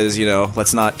news because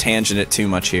let's not tangent it too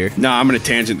much here. No, I'm gonna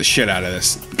tangent the shit out of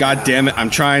this. God damn it! I'm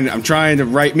trying to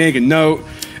make a note,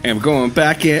 and I'm going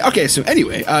back in. Okay, so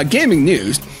anyway, gaming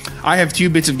news. I have 2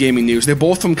 bits of gaming news. They're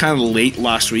both from kind of late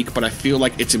last week, but I feel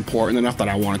like it's important enough that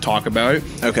I want to talk about it.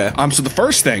 Okay. So the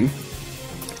first thing,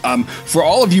 for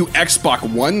all of you Xbox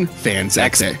One fans,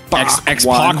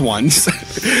 Xbox ones,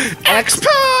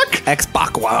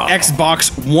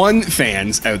 Xbox One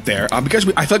fans out there, because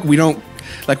I feel like we don't.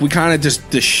 Like we kind of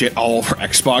just shit all over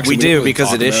Xbox. We and do don't really because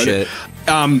talk it is about shit.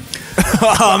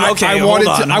 Okay, I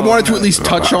wanted to at least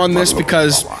touch on this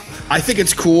because I think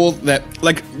it's cool that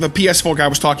like the PS4 guy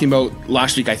was talking about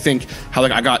last week. I think how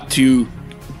like I got two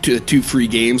free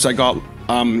games I got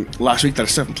last week that I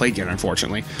still haven't played yet,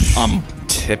 unfortunately.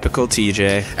 Typical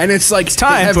TJ. And it's like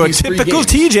Time for a typical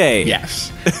TJ.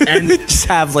 Yes, and Just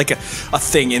have like a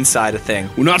thing inside a thing.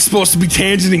 we're not supposed to be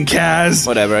tangenting, Kaz.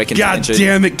 Whatever, I can God tangent.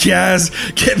 damn it, Kaz!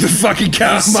 Get the fucking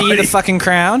cow, See the fucking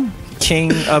crown?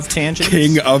 King of tangents.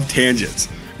 King of tangents.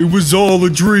 It was all a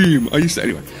dream. I used to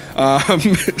anyway.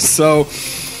 So,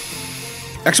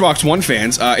 Xbox One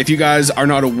fans, if you guys are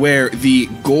not aware, the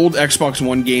gold Xbox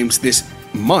One games this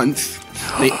month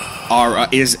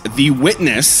is The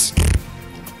Witness,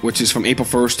 which is from April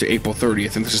 1st to April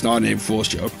 30th, and this is not an April Fool's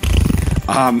joke.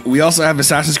 We also have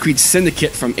Assassin's Creed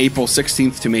Syndicate from April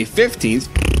 16th to May 15th.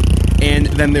 And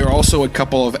then there are also a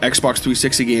couple of Xbox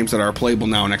 360 games that are playable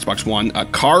now on Xbox One.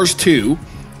 Cars 2.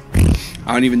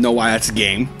 I don't even know why that's a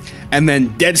game. And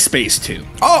then Dead Space 2.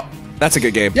 Oh, that's a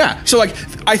good game. Yeah, so like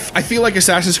I feel like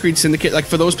Assassin's Creed Syndicate, like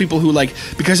for those people who like,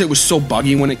 because it was so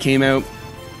buggy when it came out,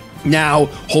 now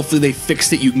hopefully they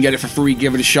fixed it. You can get it for free,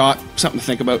 give it a shot. Something to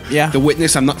think about. Yeah. The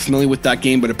Witness, I'm not familiar with that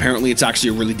game, but apparently it's actually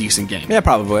a really decent game. Yeah,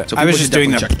 probably. So I was people just should doing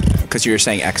definitely check it out. because you were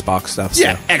saying Xbox stuff.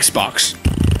 Yeah, So. Xbox.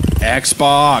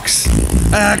 Xbox.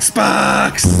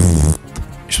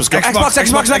 You're supposed to go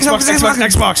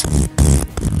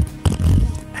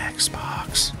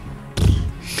Xbox.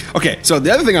 Okay, so the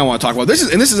other thing I want to talk about, this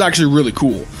is actually really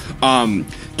cool.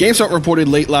 GameSpot reported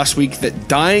late last week that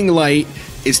Dying Light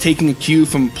is taking a cue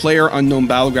from PlayerUnknown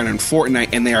Battleground in Fortnite,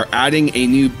 and they are adding a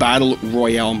new Battle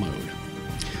Royale mode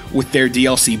with their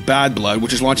DLC Bad Blood,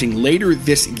 which is launching later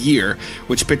this year,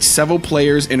 which pits several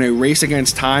players in a race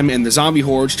against time and the zombie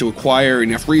hordes to acquire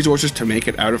enough resources to make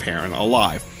it out of Heron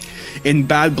alive. In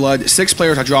Bad Blood, 6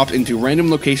 players are dropped into random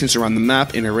locations around the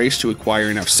map in a race to acquire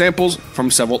enough samples from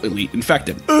several elite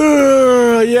infected.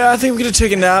 Yeah, I think we're going to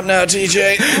take a nap now,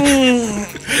 TJ.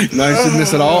 Nice in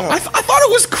this at all? I thought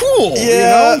it was cool.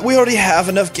 Yeah, You know? we already have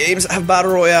enough games that have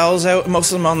Battle Royales out,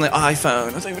 most of them on the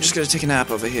iPhone. I think we're just going to take a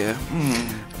nap over here.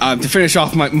 To finish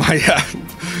off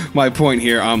my point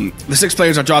here, the 6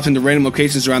 players are dropped into random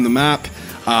locations around the map.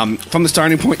 From the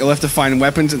starting point, you'll have to find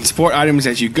weapons and support items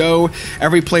as you go.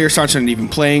 Every player starts on an even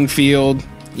playing field.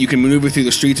 You can maneuver through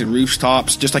the streets and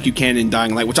rooftops just like you can in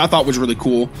Dying Light, which I thought was really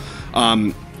cool.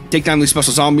 Take down these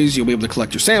special zombies, you'll be able to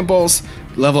collect your samples,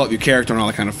 level up your character, and all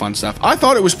that kind of fun stuff. I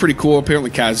thought it was pretty cool.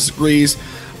 Apparently, Kaz agrees,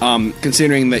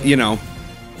 considering that,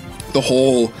 the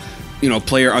whole,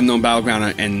 PlayerUnknown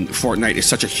Battleground and Fortnite is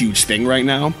such a huge thing right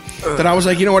now, that I was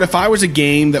like, you know what, if I was a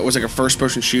game that was like a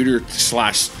first-person shooter /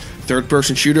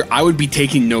 third-person shooter, I would be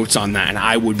taking notes on that, and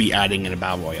I would be adding in a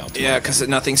Battle Royale to Yeah, it. because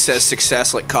nothing says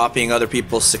success like copying other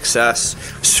people's success.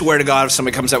 Swear to God, if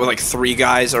somebody comes out with like 3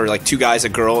 guys or like 2 guys, a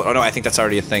girl. Oh no, I think that's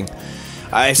already a thing.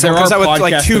 If someone comes are out with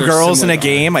like podcasts 2 that are girls in a similar.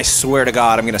 game, I swear to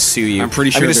God, I'm going to sue you. I'm pretty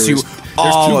sure I'm there's going to sue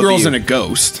all 2 of girls you. and a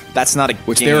ghost, That's not a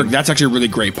which game. that's actually a really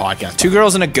great podcast. 2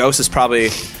 girls and a ghost is probably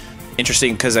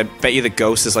interesting because I bet you the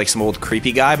ghost is like some old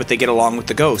creepy guy, but they get along with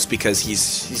the ghost because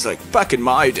he's like, back in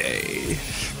my day.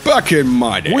 Back in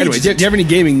my day. Anyway, do you have any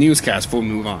gaming newscasts before we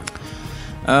move on?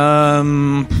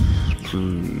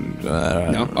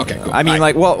 No? Okay, cool. I mean,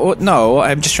 no,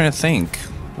 I'm just trying to think.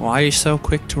 Why are you so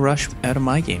quick to rush out of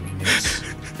my gaming news?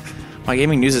 My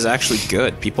gaming news is actually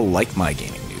good. People like my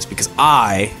gaming news because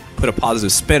I put a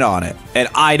positive spin on it, and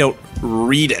I don't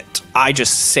read it. I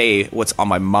just say what's on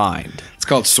my mind. It's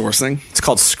called sourcing. It's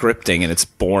called scripting, and it's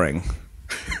boring.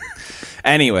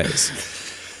 Anyways.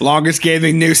 Longest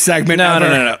gaming news segment ever.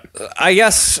 No. I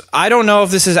guess, I don't know if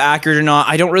this is accurate or not.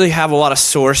 I don't really have a lot of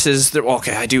sources.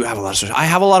 Okay, I do have a lot of sources. I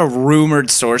have a lot of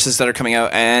rumored sources that are coming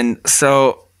out, and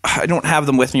so I don't have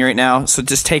them with me right now. So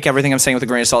just take everything I'm saying with a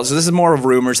grain of salt. So this is more of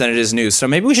rumors than it is news. So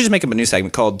maybe we should just make up a new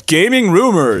segment called Gaming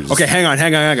Rumors. Okay, hang on.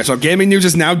 So gaming news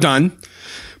is now done.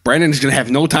 Brandon is going to have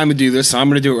no time to do this, so I'm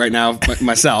going to do it right now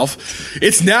myself.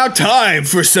 It's now time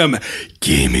for some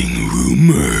gaming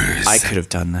rumors. I could have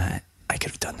done that.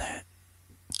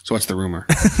 So what's the rumor?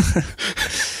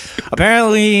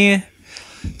 Apparently,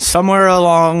 somewhere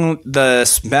along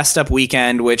the messed up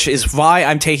weekend, which is why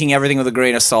I'm taking everything with a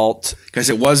grain of salt. Because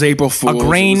it was April A Fool's.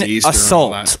 grain it was Easter and all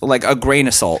assault. that. Like a grain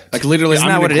assault. Like literally, Isn't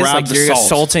I'm that what it gonna is? grab Like the you're salt.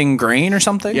 assaulting grain or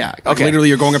something? Yeah. Like Okay. literally,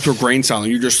 you're going up to a grain silo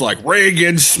and you're just like,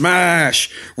 Reagan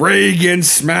smash.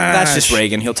 That's just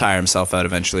Reagan. He'll tire himself out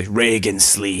eventually. Reagan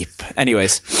sleep.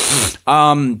 Anyways.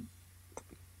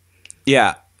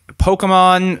 Yeah.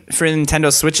 Pokemon for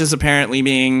Nintendo Switch is apparently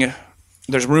being...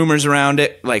 There's rumors around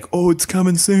it. Like, oh, it's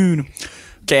coming soon.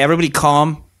 Okay, everybody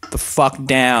calm the fuck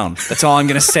down. That's all I'm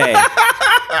going to say.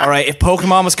 All right, if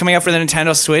Pokemon was coming out for the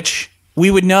Nintendo Switch,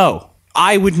 we would know.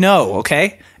 I would know,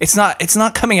 okay? It's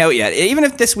not coming out yet. Even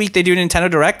if this week they do Nintendo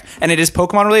Direct and it is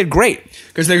Pokemon related, great.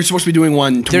 Because they're supposed to be doing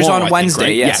one tomorrow. There's on I think, Wednesday,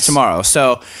 right? yes, tomorrow.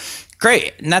 So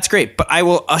great, and that's great. But I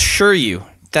will assure you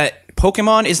that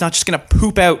Pokemon is not just going to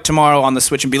poop out tomorrow on the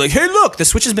Switch and be like, hey, look, the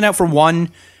Switch has been out for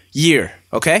 1 year,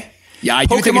 okay? Yeah, I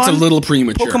do think it's a little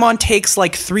premature. Pokemon takes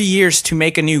like 3 years to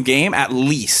make a new game, at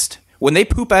least. When they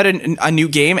poop out a new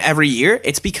game every year,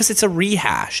 it's because it's a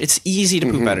rehash. It's easy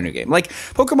to poop out a new game. Like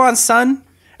Pokemon Sun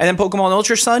and then Pokemon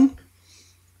Ultra Sun,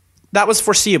 that was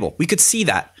foreseeable. We could see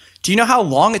that. Do you know how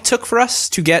long it took for us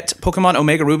to get Pokemon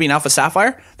Omega Ruby and Alpha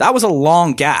Sapphire? That was a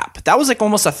long gap. That was like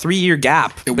almost a 3-year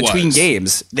gap between was.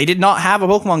 games. They did not have a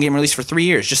Pokemon game released for 3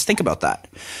 years. Just think about that.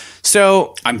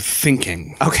 So, I'm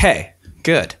thinking. okay,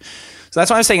 good. So that's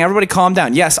why I'm saying everybody calm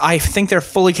down. Yes, I think they're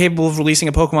fully capable of releasing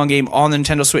a Pokemon game on the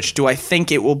Nintendo Switch. Do I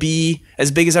think it will be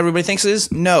as big as everybody thinks it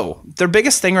is? No. Their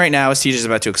biggest thing right now is TJ's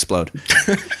about to explode.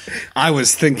 I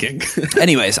was thinking.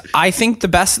 Anyways, I think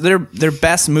their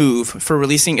best move for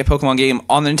releasing a Pokemon game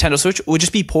on the Nintendo Switch would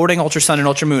just be porting Ultra Sun and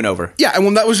Ultra Moon over. Yeah, and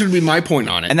well, that was going to be my point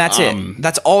on it. And that's it.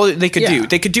 That's all they could do. yeah.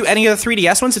 They could do any of the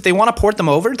 3DS ones. If they want to port them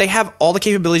over, they have all the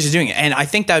capabilities of doing it. And I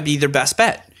think that would be their best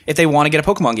bet. if they want to get a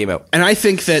Pokemon game out. And I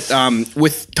think that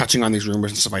with touching on these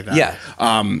rumors and stuff like that,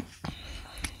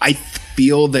 I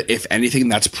feel that if anything,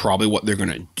 that's probably what they're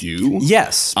gonna do.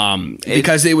 Yes,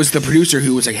 because it was the producer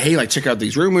who was like, "Hey, like check out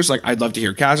these rumors. Like, I'd love to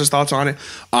hear Kaz's thoughts on it."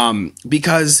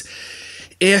 Because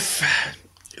if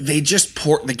they just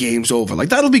port the games over, like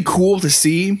that'll be cool to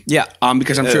see. Yeah.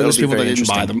 Because I'm sure It'll there's be people that very didn't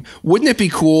buy interesting. them. Wouldn't it be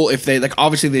cool if they like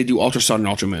obviously they do Ultra Sun and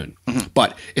Ultra Moon,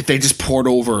 but if they just port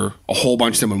over a whole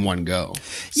bunch of them in one go?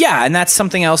 Yeah, and that's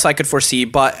something else I could foresee.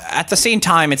 But at the same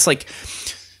time, it's like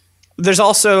there's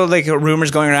also like rumors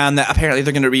going around that apparently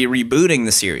they're going to be rebooting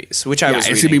the series, which I was it's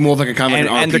reading. gonna be more of like a kind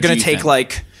of and they're going to take thing.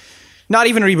 like not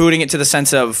even rebooting it to the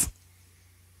sense of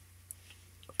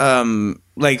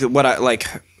like what I like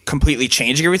completely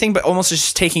changing everything, but almost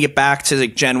just taking it back to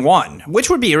like Gen 1, which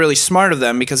would be really smart of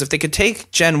them, because if they could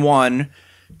take Gen 1,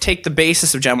 take the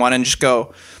basis of Gen 1 and just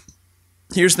go,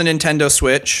 here's the Nintendo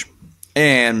Switch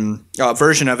and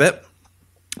version of it,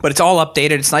 but it's all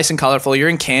updated, it's nice and colorful, you're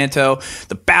in Kanto,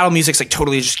 the battle music's like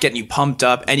totally just getting you pumped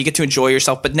up and you get to enjoy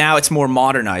yourself, but now it's more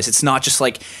modernized. It's not just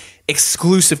like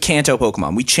exclusive Kanto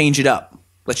Pokemon. We change it up.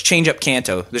 Let's change up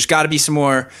Kanto. There's got to be some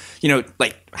more,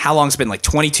 like how long it's been, like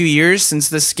 22 years since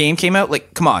this game came out?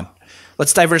 Like, come on.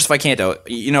 Let's diversify Kanto.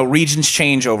 Regions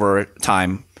change over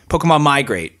time. Pokemon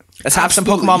migrate. Let's have some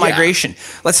Pokemon migration.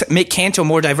 Let's make Kanto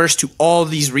more diverse to all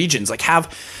these regions. Like have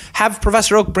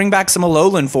Professor Oak bring back some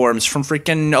Alolan forms from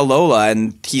freaking Alola,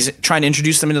 and he's trying to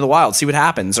introduce them into the wild, see what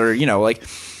happens, or like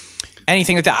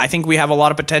anything like that. I think we have a lot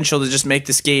of potential to just make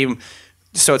this game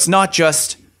so it's not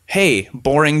just, hey,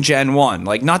 boring Gen 1.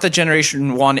 Like, not that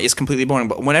Generation 1 is completely boring,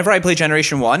 but whenever I play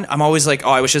Generation 1, I'm always like, oh,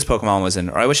 I wish this Pokemon was in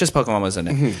it, or I wish this Pokemon was in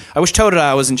it. I wish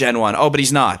Totodile was in Gen 1. Oh, but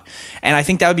he's not. And I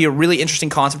think that would be a really interesting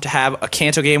concept to have a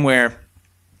Kanto game where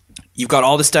you've got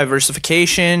all this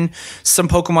diversification, some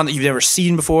Pokemon that you've never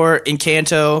seen before in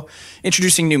Kanto,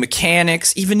 introducing new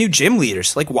mechanics, even new gym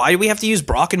leaders. Like, why do we have to use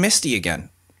Brock and Misty again?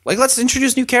 Like, let's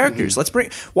introduce new characters. Let's bring.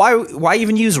 Why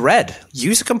even use Red?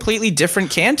 Use a completely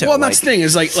different Kanto. Well, that's the thing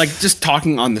is like just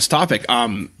talking on this topic.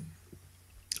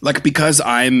 Like because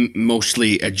I'm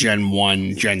mostly a Gen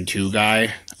 1, Gen 2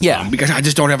 guy. Yeah. Because I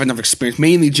just don't have enough experience.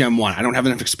 Mainly Gen 1. I don't have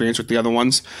enough experience with the other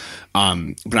ones. But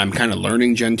I'm kind of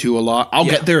learning Gen 2 a lot. I'll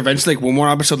get there eventually. Like one more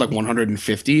episode, like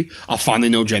 150, I'll finally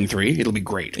know Gen 3. It'll be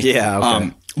great. Yeah.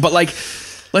 Okay. But like,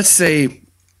 let's say,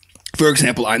 for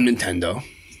example, I'm Nintendo.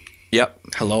 Yep.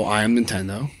 Hello, I am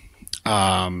Nintendo.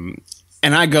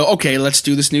 And I go, okay, let's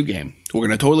do this new game. We're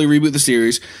going to totally reboot the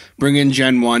series, bring in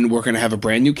Gen 1. We're going to have a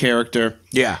brand new character.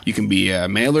 Yeah. You can be a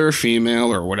male or a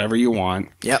female or whatever you want.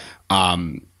 Yep.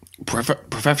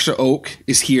 Professor Oak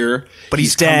is here. But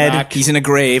he's come dead. back. He's in a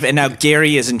grave, and now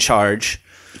Gary is in charge.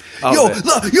 Yo,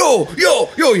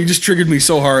 you just triggered me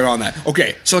so hard on that.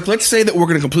 Okay, so like, let's say that we're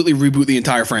going to completely reboot the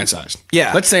entire franchise.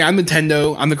 Yeah. Let's say I'm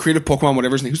Nintendo. I'm the creator of Pokemon,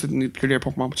 whatever his name. Who's the creator of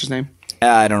Pokemon? What's his name?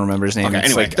 I don't remember his name. Okay, It's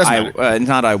anyway, like doesn't matter.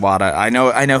 not Iwata. I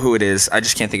know who it is. I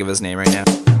just can't think of his name right now.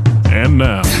 And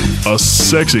now, a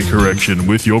sexy correction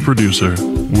with your producer.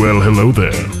 Well, hello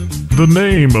there. The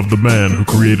name of the man who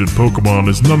created Pokemon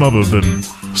is none other than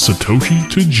Satoshi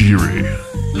Tajiri.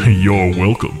 You're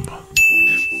welcome.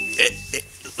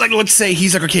 Like, let's say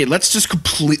he's like, okay, let's just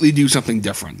completely do something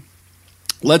different.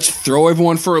 Let's throw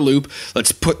everyone for a loop.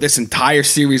 Let's put this entire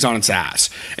series on its ass.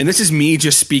 And this is me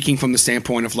just speaking from the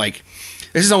standpoint of like,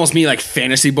 this is almost me like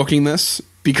fantasy booking this,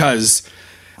 because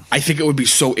I think it would be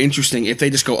so interesting if they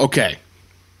just go, okay,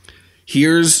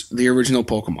 here's the original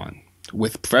Pokemon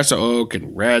with Professor Oak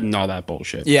and Red and all that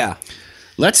bullshit. Yeah.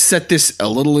 Let's set this a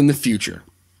little in the future.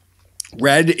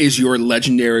 Red is your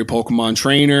legendary Pokemon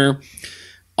trainer.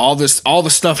 All the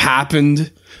stuff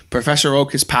happened. Professor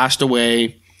Oak has passed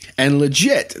away. And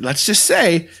legit, let's just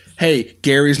say, hey,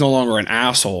 Gary's no longer an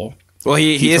asshole. Well,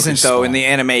 he took isn't his though. spot. In the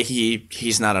anime,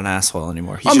 he's not an asshole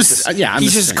anymore. He's I'm just just- yeah, I'm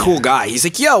he's just just a saying, cool yeah. guy. He's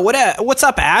like, yo, what's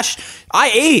up, Ash? I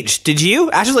aged. Did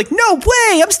you? Ash is like, no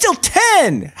way. I'm still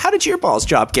 10. How did your balls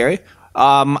drop, Gary?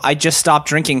 I just stopped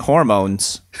drinking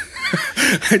hormones,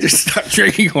 I just stopped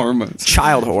drinking hormones.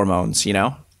 child hormones.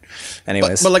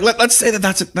 Anyways, But like, let's say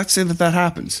that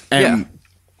happens. And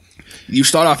you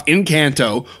start off in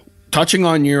Kanto, touching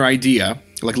on your idea,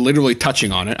 like literally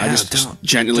touching on it. I just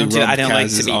gently rub I don't like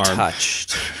Kaz's to be arm.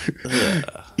 touched.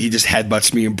 He just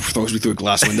headbutts me and throws me through a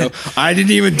glass window. I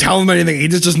didn't even tell him anything. He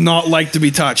just does not like to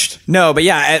be touched. No, but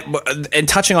yeah, and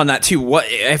touching on that too. What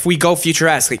if we go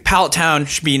futuristic? Like Pallet Town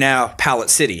should be now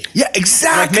Pallet City. Yeah,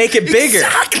 exactly. Like make it bigger,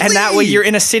 Exactly. and that way you're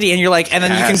in a city, and you're like, and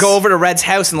then you can Yes. go over to Red's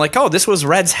house and like, oh, this was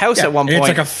Red's house at one And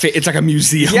point. it's like a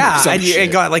museum. or yeah, some and you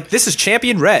shit. got like this is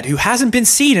Champion Red, who hasn't been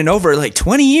seen in over like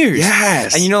 20 years.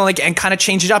 Yes. and like and kind of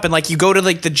change it up, and like you go to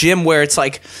like the gym where it's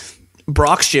like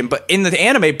Brock's gym, but in the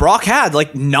anime, Brock had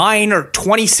like 9 or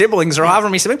 20 siblings or however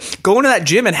many siblings. Go into that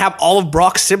gym and have all of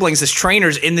Brock's siblings as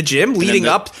trainers in the gym, leading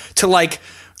up to like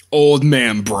Old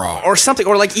man Brock. or something,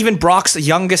 or like even Brock's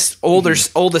youngest,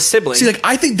 oldest sibling. See, like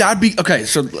I think that'd be okay.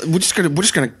 So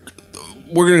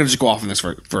we're gonna just go off on this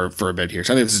for a bit here.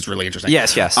 So I think this is really interesting.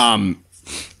 yes.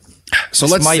 So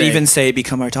This let's might say, even say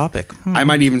become our topic. I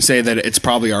might even say that it's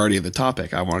probably already the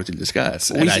topic I wanted to discuss.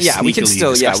 and I we can sneakily still.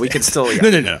 Yeah, discussed we it. can still.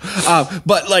 Yeah. No.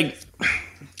 But like,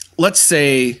 let's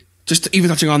say just even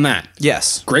touching on that.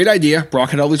 Yes. Great idea. Brock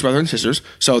had all these brothers and sisters,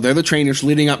 so they're the trainers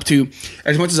leading up to.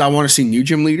 As much as I want to see new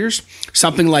gym leaders,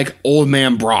 something like Old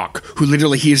Man Brock, who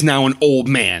literally he is now an old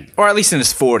man. Or at least in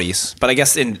his 40s. But I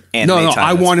guess in anime No, time,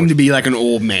 I it's want him 40s. to be like an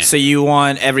old man. So you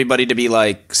want everybody to be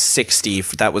like 60?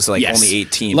 If that was like Yes. only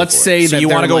 18. Let's before. say so that you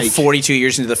want to they're go like- 42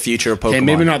 years into the future of Pokemon. okay,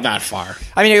 maybe not that far.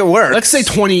 I mean, it works. Let's say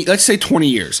 20. Let's say 20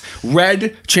 years.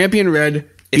 Champion Red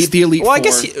beat the Elite Well, I Four.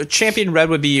 guess Champion Red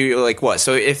would be like what?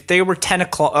 So if they were 10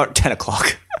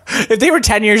 o'clock, if they were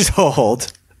 10 years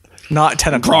old, not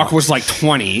 10 o'clock. Brock was like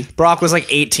 20. Brock was like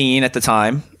 18 at the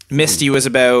time. Misty was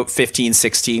about 15,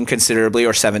 16 considerably,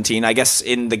 or 17. I guess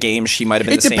in the game she might have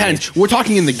been It the depends. same age. We're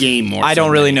talking in the game more. I so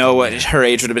don't really than know what her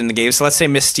age would have been in the game. So let's say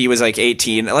Misty was like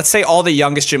 18. Let's say all the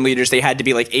youngest gym leaders, they had to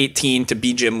be like 18 to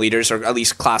be gym leaders, or at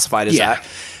least classified as Yeah. that.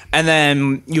 And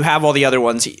then you have all the other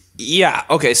ones. Yeah.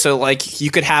 Okay. So like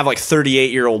you could have like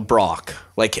 38-year-old Brock,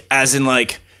 like as in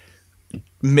like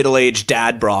middle-aged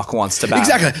dad Brock wants to battle.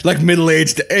 Exactly, like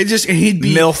middle-aged. He'd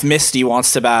be. MILF Misty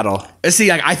wants to battle. See,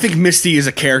 like, I think Misty is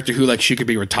a character who, like, she could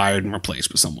be retired and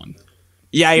replaced with someone.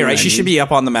 Yeah, you're right. what I She should mean? be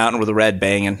up on the mountain with a red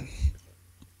banging.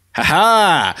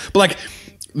 Haha. But like,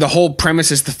 the whole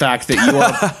premise is the fact that you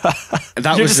are.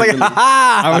 That You're was just like, really-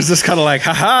 ha-ha! I was just kind of like,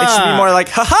 haha. It should be more like,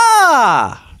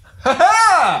 ha-ha!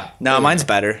 Ha-ha! No, mine's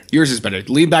better. Yours is better.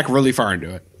 Lean back really far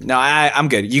into it. No, I'm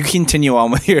good. You continue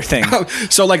on with your thing.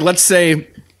 So, like, let's say.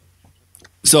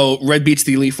 So Red beats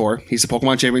the Elite Four. He's the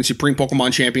Pokemon champion, Supreme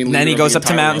Pokemon champion. Then he leader of goes the up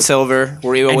to entire Mountain world. Silver,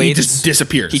 where he And he awaits. just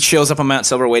disappears. He chills up on Mount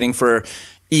Silver, waiting for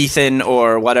Ethan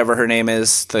or whatever her name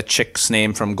is, the chick's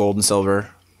name from Gold and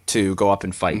Silver, to go up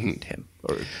and fight him.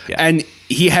 Or, yeah. And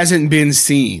he hasn't been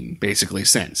seen basically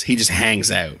since. He just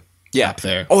hangs out. Up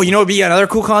there. Oh, you know, what would be another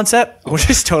cool concept. We're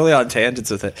just totally on tangents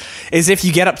with it. Is if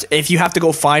you get up, if you have to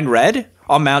go find Red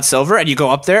on Mount Silver, and you go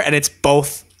up there, and it's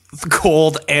both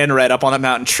Gold and Red up on that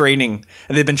mountain training,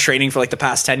 and they've been training for like the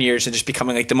past 10 years and just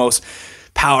becoming like the most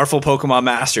powerful Pokemon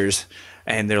masters.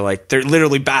 And they're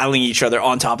literally battling each other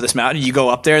on top of this mountain. You go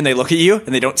up there and they look at you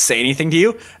and they don't say anything to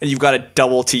you, and you've got to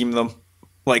double team them,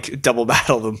 like double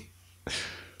battle them.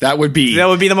 That would be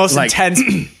the most like, intense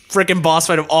freaking boss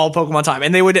fight of all Pokemon time.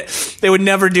 And they would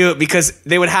never do it because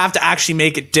they would have to actually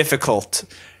make it difficult.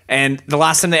 And the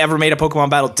last time they ever made a Pokemon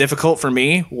battle difficult for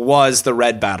me was the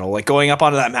Red battle. Like going up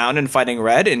onto that mountain and fighting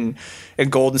Red and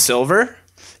Gold and Silver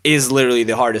is literally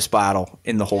the hardest battle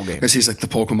in the whole game. Because he's like the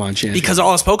Pokemon champion. Because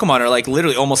all his Pokemon are like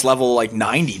literally almost level like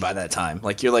 90 by that time.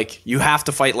 Like you have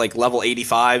to fight like level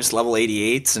 85s, level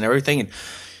 88s and everything. And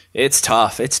it's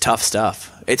tough. It's tough stuff.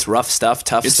 It's rough stuff,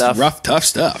 tough it's stuff. rough, tough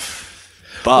stuff.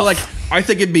 Buff. Well, like, I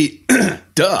think it'd be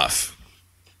Duff.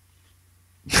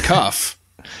 Cuff.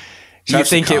 Do you Duff's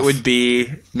a think it cuff. would be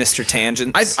Mr.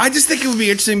 Tangents? I just think it would be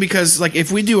interesting because, like,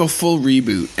 if we do a full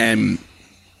reboot and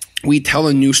we tell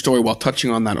a new story while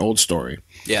touching on that old story,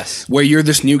 yes. where you're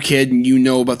this new kid and you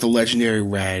know about the legendary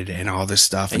Red and all this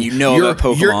stuff, And you know your, about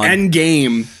Pokemon. Your end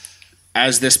game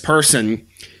as this person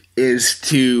is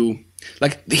to,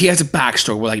 like, he has a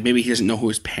backstory where, like, maybe he doesn't know who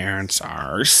his parents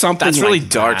are or something. That's really like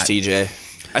dark, that. TJ.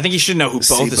 I think he should know who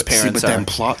both his parents but are. then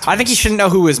plot I think he shouldn't know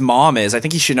who his mom is. I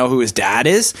think he should know who his dad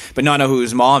is, but not know who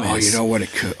his mom Oh, is. you know what?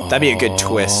 It could. That'd be a good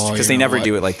twist, 'cause you they know never what?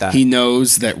 do it like that. He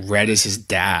knows that Red is his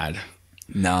dad.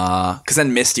 Nah, because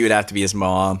then Misty would have to be his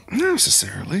mom. Not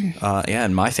necessarily. Yeah,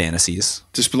 in my fantasies.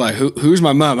 Just be like, who's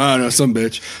my mom? I don't know, some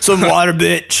bitch. Some water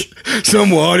bitch. Some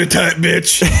water type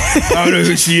bitch. I don't know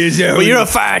who she is. But you're a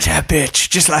fire type bitch,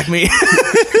 just like me.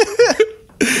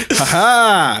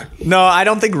 Ha! No, I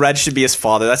don't think Red should be his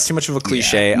father. That's too much of a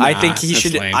cliche. Yeah, I nah, think he that's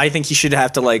should. lame. I think he should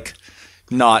have to like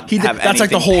not have. That's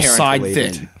like the anything whole parent side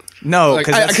related. thing. No, Like,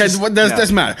 because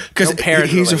doesn't matter. Because No parent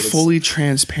he's a related. fully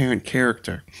transparent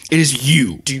character. It is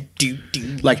you. do.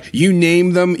 Like, you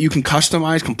name them, you can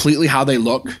customize completely how they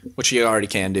look. Which you already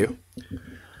can do.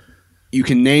 You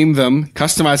can name them,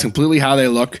 customize completely how they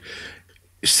look.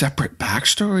 Separate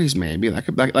backstories, maybe like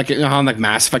you know how in like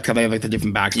Mass Effect how they have like the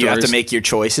different backstories. You have to make your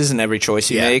choices, and every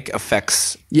choice you Yeah. make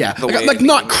affects. yeah, the like, way like the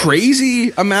not game goes.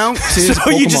 crazy amounts.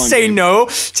 So you just say no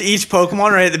to each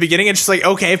Pokemon right at the beginning. It's just like,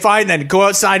 okay, fine, then go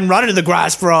outside and run into the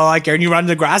grass for all I care. And you run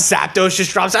into the grass, Zapdos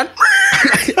just drops out.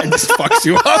 and just fucks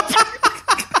you up.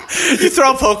 You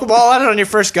throw a Pokeball at it on your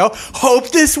first go. Hope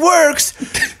this works.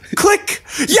 Click.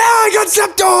 Yeah, I got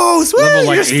Zapdos. Woo! Level,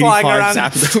 like, You're just flying 85 around.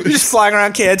 Zapdos. You're just flying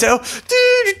around Kanto.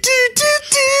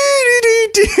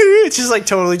 It's just like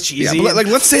totally cheesy. Yeah, but like,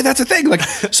 let's say that's a thing. Like,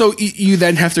 so you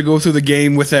then have to go through the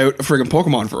game without a friggin'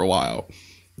 Pokemon for a while.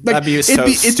 Like, That'd be so it'd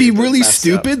be stupid, really messed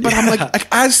stupid. up. But I'm like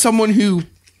as someone who,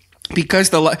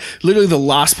 because literally the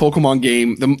last Pokemon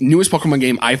game, the newest Pokemon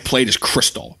game I've played is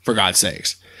Crystal. For God's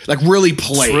sakes, like really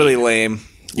played. It's really lame.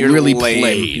 You're Really lame.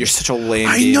 played. You're such a lame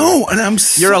I gamer. know, and I'm.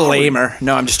 You're a sorry. lamer.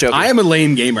 No, I'm just joking. I am a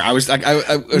lame gamer. I was like,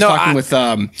 I was No, talking with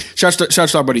shout out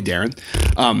to our buddy Darren,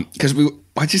 because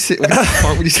why'd you say when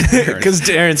you say Darren? Because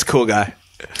Darren's a cool guy.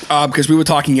 Because we were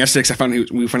talking yesterday.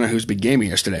 Because we found out he was a big gamer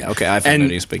yesterday. Okay, I found out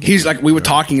he was a big He's gamer. like, we were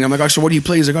talking, and I'm like, oh, so what do you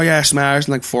play? He's like, oh yeah, Smash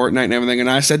and like Fortnite and everything. And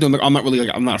I said to him, like, I'm not a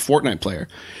Fortnite player.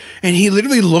 And he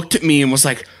literally looked at me and was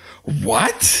like,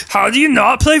 what? How do you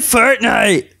not play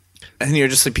Fortnite? And you're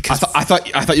just like, because I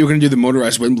thought you were gonna do the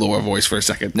motorized windblower voice for a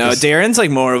second. no, Darren's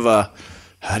like more of a,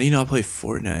 how do you not play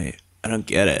Fortnite? I don't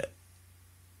get it.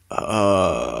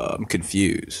 I'm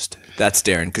confused. That's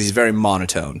Darren because he's very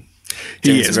monotone. He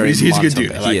Darren's is. very He's a good monotone,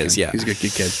 dude. but I like he him. is, yeah. He's a good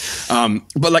kid.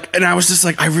 But like, and I was just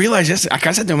like, I realized yesterday.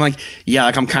 I said to him like, yeah,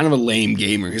 like I'm kind of a lame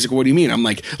gamer. He's like, what do you mean? I'm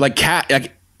like Cat.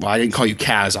 Like, well, I didn't call you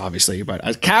Kaz, obviously, but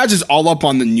Kaz is all up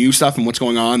on the new stuff and what's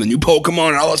going on, the new Pokemon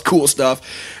and all this cool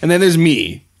stuff. And then there's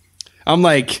me. I'm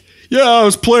like, yeah, I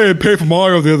was playing Paper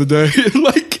Mario the other day.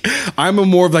 Like, I'm a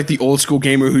more of like the old school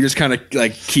gamer who just kind of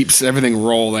like keeps everything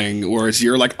rolling, whereas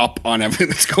you're like up on everything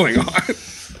that's going on.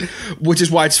 Which is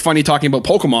why it's funny talking about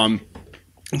Pokemon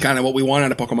and kind of what we want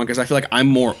out of Pokemon, because I feel like I'm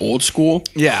more old school.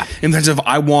 Yeah. In terms of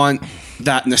I want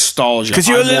that nostalgia. Because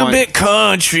you're a little bit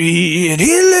country and he's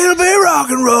a little bit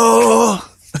rock and roll.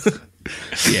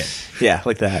 Yeah. Yeah,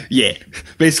 like that. Yeah.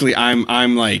 Basically,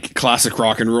 I'm like classic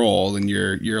rock and roll, and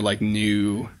you're like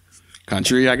new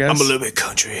country, I guess. I'm a little bit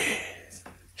country.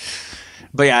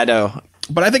 But yeah, I know.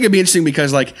 But I think it'd be interesting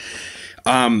because like,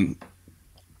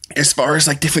 as far as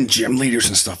like different gym leaders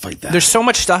and stuff like that. There's so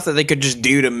much stuff that they could just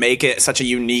do to make it such a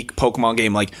unique Pokemon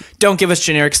game. Like, don't give us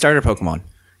generic starter Pokemon.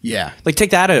 Yeah. Like,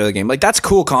 take that out of the game. Like, that's a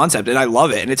cool concept, and I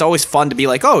love it. And it's always fun to be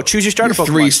like, oh, choose your starter Pokemon.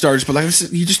 3 stars, but like,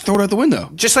 you just throw it out the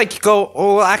window. Just like go,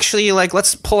 oh, actually, like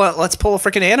let's pull a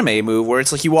freaking anime move where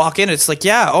it's like you walk in, it's like,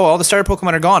 yeah, oh, all the starter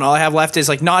Pokemon are gone. All I have left is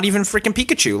like not even freaking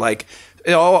Pikachu. Like,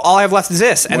 all I have left is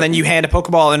this, and then you hand a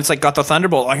Pokeball and it's like got the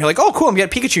Thunderbolt, and you're like, oh, cool, I'm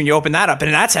getting Pikachu, and you open that up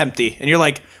and that's empty, and you're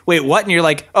like, wait, what? And you're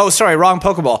like, oh, sorry, wrong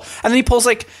Pokeball, and then he pulls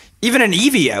like even an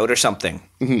Eevee out or something,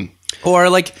 or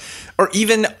like. Or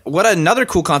even what another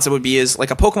cool concept would be is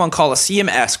like a Pokemon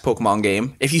Coliseum-esque Pokemon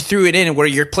game. If you threw it in where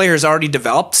your player's already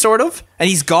developed, sort of, and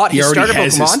he's got his already starter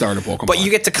has his Pokemon, starter Pokemon. but you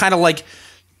get to kind of like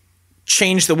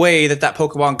change the way that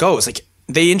Pokemon goes. Like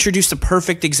they introduced a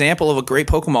perfect example of a great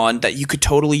Pokemon that you could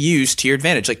totally use to your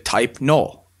advantage, like Type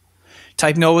Null.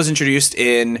 Type Null was introduced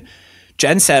in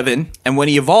Gen 7, and when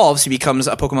he evolves, he becomes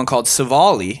a Pokemon called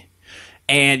Savali,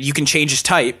 and you can change his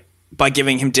type by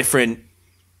giving him different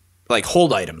like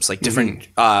hold items, like different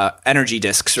energy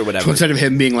discs or whatever. So instead of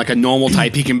him being like a normal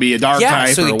type, he can be a dark Yeah,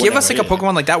 type. so they or give us like whatever. a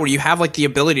Pokemon like that where you have like the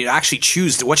ability to actually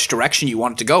choose which direction you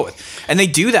want it to go with, and they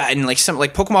do that in like some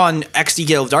like Pokemon XD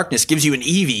Gale of Darkness gives you an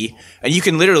Eevee, and you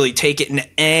can literally take it in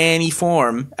any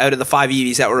form out of the 5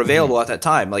 Eevees that were available at that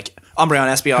time, like Umbreon,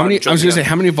 Espeon. How many? I was gonna say,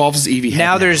 how many evolves does Eevee have?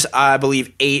 Now there's, I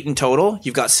believe, 8 in total.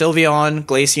 You've got Sylveon,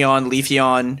 Glaceon,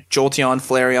 Leafeon, Jolteon,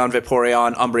 Flareon,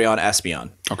 Vaporeon, Umbreon,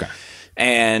 Espeon. Okay.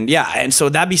 And yeah, and so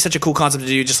that'd be such a cool concept to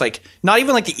do, just like, not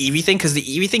even like the Eevee thing, because the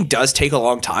Eevee thing does take a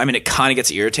long time and it kind of gets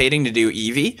irritating to do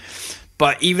Eevee.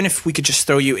 But even if we could just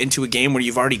throw you into a game where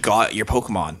you've already got your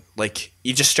Pokemon, like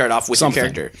you just start off with Something.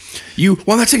 your character.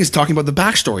 One last thing is talking about the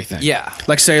backstory thing. Yeah.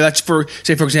 Like say for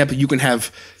example, you can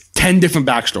have 10 different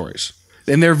backstories.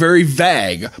 And they're very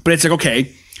vague, but it's like,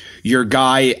 okay, your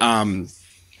guy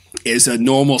is a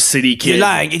normal city kid. You're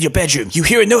lying in your bedroom. You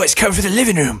hear a noise coming from the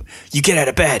living room. You get out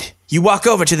of bed. You walk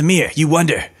over to the mirror. You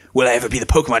wonder, will I ever be the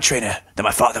Pokemon trainer that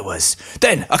my father was?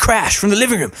 Then a crash from the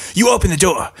living room. You open the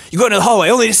door. You go into the hallway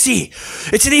only to see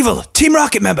it's an evil Team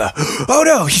Rocket member. Oh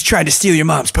no, he's trying to steal your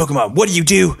mom's Pokemon. What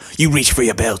do? You reach for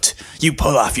your belt. You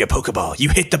pull off your Pokeball. You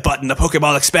hit the button. The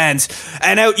Pokeball expands.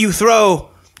 And out you throw.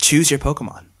 Choose your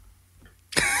Pokemon.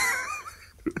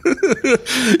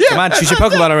 Come on, choose your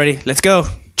Pokemon already. Let's go.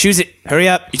 Choose it. Hurry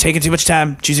up. You're taking too much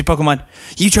time. Choose your Pokemon.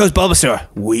 You chose Bulbasaur.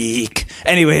 Weak.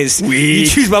 Anyways, you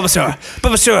choose Bulbasaur.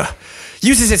 Bulbasaur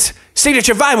uses its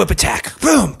signature Vine Whip attack.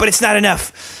 Boom. But it's not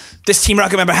enough. This Team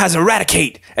Rocket member has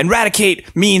Eradicate, and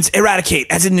Eradicate means eradicate,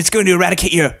 as in it's going to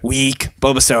eradicate your weak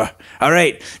Bulbasaur. All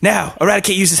right, now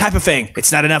Eradicate uses Hyper Fang.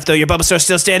 It's not enough though. Your Bulbasaur's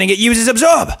still standing. It uses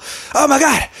Absorb. Oh my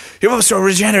God! Your Bulbasaur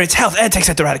regenerates health and takes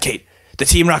out the Eradicate. The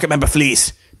Team Rocket member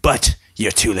flees, but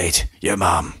you're too late. Your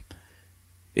mom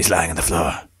is lying on the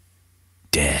floor,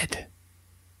 dead,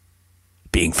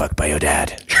 being fucked by your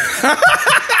dad.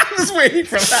 I was waiting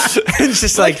for that. It's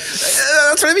just like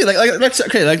That's what I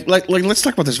mean. Let's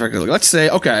talk about this regularly. Let's say,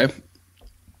 okay,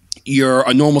 you're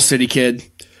a normal city kid,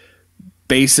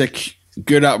 basic,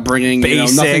 good upbringing,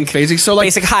 nothing crazy. So like,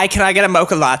 basic. Hi, can I get a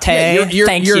mocha latte? you're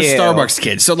Thank a you. Starbucks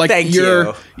kid. So like, Thank you're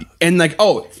you. and like,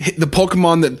 oh, the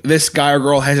Pokemon that this guy or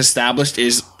girl has established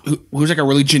is who's like a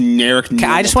really generic. Okay,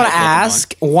 I just want to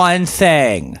ask one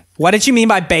thing. What did you mean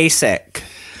by basic?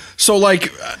 So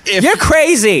like, if You're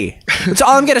crazy. That's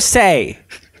all I'm gonna say.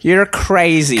 You're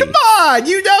crazy. come on,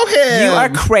 you know him. You are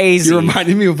crazy. You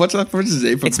reminded me of what's that person's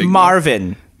name from It's Big Mouth?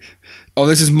 Marvin. Oh,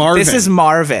 this is Marvin. This is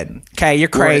Marvin. Okay, you're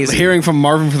We're crazy. hearing from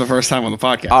Marvin for the first time on the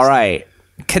podcast. All right,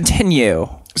 continue.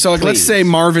 So like, let's please. say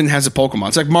Marvin has a Pokemon.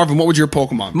 It's like, Marvin, what would your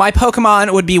Pokemon? My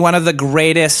Pokemon would be one of the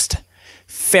greatest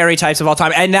fairy types of all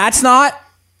time, and that's not.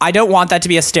 I don't want that to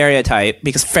be a stereotype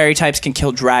because fairy types can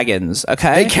kill dragons.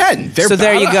 Okay, They can. They're so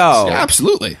there you badass. go. Yeah,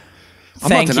 absolutely. I'm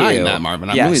Thank not denying you. that, Marvin.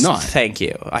 I'm Yes, really not. Thank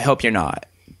you. I hope you're not.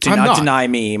 Do I'm not, not. deny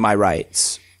me my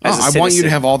rights. as a I want you to citizen.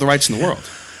 have all the rights in the world.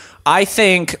 I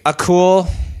think a cool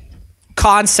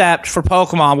concept for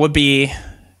Pokemon would be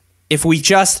if we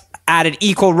just added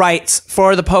equal rights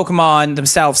for the Pokemon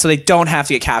themselves so they don't have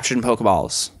to get captured in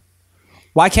Pokeballs.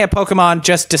 Why can't Pokemon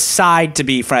just decide to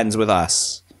be friends with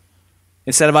us?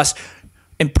 Instead of us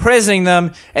imprisoning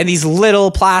them in these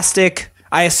little plastic,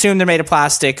 I assume they're made of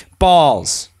plastic,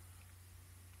 balls.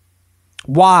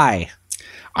 Why?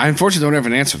 I unfortunately don't have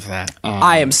an answer for that.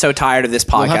 I am so tired of this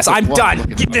have podcast. to- I'm we'll done.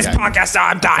 look at Get it. this Okay. podcast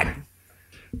out. I'm done.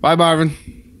 Bye, Marvin.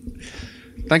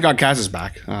 Thank God Kaz is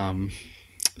back.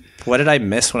 What did I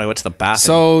miss when I went to the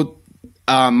bathroom?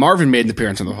 So Marvin made an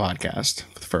appearance on the podcast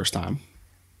for the first time.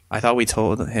 I thought we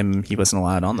told him he wasn't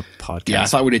allowed on the podcast. Yeah, I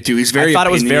thought we did too. He's very. I thought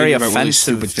it was very opinionated about really offensive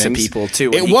stupid to things. people, too,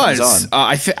 when It he was. comes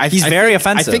on. He's very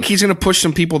offensive. I think he's going to push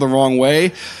some people the wrong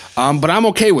way, but I'm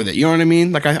okay with it. You know what I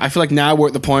mean? Like I feel like now we're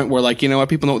at the point where like, you know what,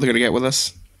 people know what they're going to get with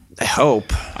us. I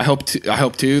hope. I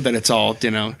hope too that it's all, you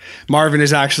know, Marvin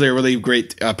is actually a really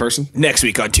great person. Next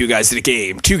week on Two Guys in a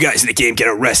Game, two guys in a game get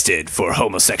arrested for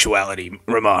homosexuality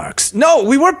remarks. No,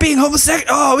 we weren't being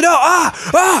homosexual. Oh,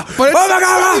 no. But it's, oh,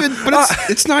 my God.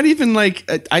 it's not even like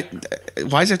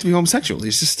why does it have to be homosexual?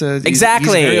 He's just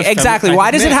Exactly. Exactly.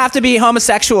 Why does it have to be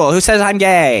homosexual? Who says I'm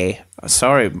gay?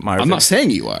 Sorry, Marvin. I'm not saying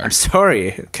you are. I'm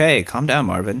sorry. Okay, calm down,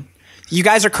 Marvin. You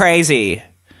guys are crazy.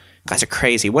 You guys are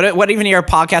crazy. What even are your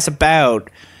podcast about?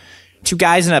 Two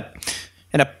guys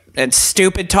and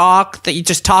stupid talk that you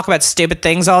just talk about stupid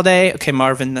things all day. Okay,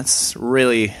 Marvin, that's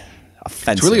really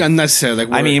offensive. It's really unnecessary.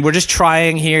 Like, I mean, we're just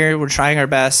trying here. We're trying our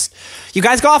best. You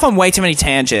guys go off on way too many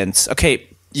tangents. Okay,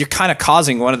 you're kind of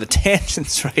causing one of the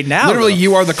tangents right now. literally, though.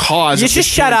 you are the cause. You of just this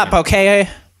shut up, tangent. okay?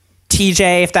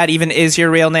 TJ, if that even is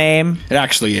your real name. It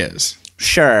actually is.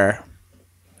 Sure.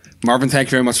 Marvin, thank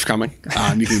you very much for coming.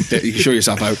 You can show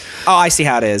yourself out. Oh, I see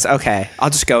how it is. Okay, I'll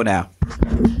just go now.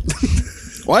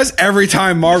 Why is every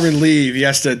time Marvin leave, he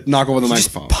has to knock over the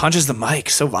microphone? Punches the mic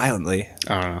so violently.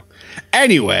 I don't know.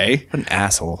 Anyway, What an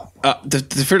asshole. to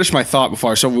finish my thought before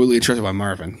I was so really interested by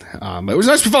Marvin. It was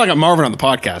nice to feel like I got Marvin on the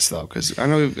podcast though, because I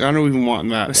know we've been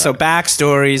wanting that. So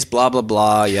backstories, blah blah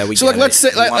blah. Yeah, we. So like, let's say,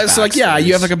 yeah,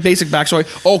 you have like a basic backstory.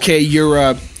 Okay,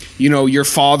 you're, your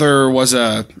father was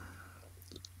a,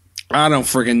 I don't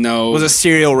friggin' know. was a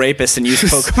serial rapist and used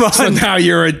Pokemon. So now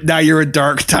you're a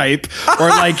dark type, or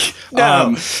like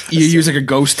No. you use like a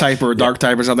ghost type or a dark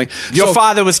type or something. Your So-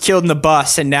 father was killed in the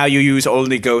bus, and now you use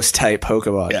only ghost type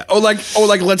Pokemon. Yeah. Or like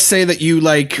let's say that you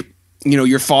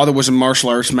your father was a martial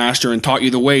arts master and taught you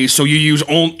the ways, so you use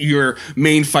your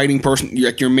main fighting person,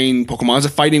 like your main Pokemon is a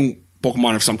fighting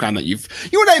Pokemon of some kind that you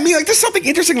know what I mean? Like there's something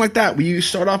interesting like that where you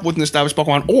start off with an established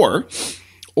Pokemon,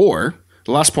 or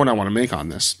the last point I want to make on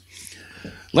this.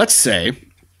 Let's say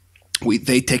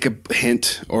they take a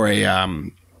hint or a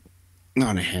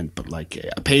not a hint, but like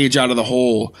a page out of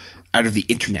the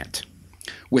internet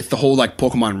with the whole like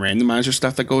Pokemon randomizer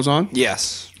stuff that goes on.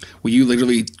 Yes. Where you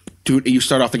literally you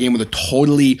start off the game with a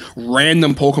totally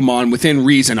random Pokemon within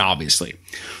reason, obviously.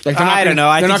 Like I don't know.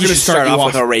 I they're think not you gonna should start you off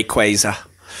with a Rayquaza.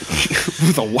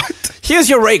 with a what? Here's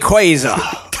your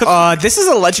Rayquaza. This is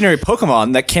a legendary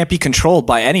Pokemon that can't be controlled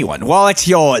by anyone. Well, it's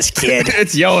yours, kid.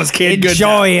 It's yours, kid.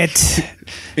 Enjoy it.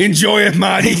 Enjoy it,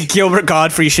 Marty. Gilbert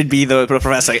Godfrey should be the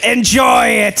professor. Enjoy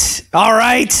it. All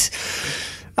right.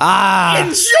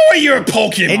 Enjoy your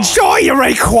Pokemon. Enjoy your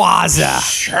Rayquaza.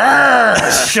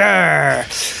 Sure.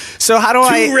 So how do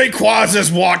I... Two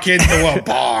Rayquazas walk into a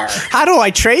bar. How do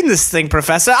I train this thing,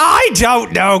 Professor? I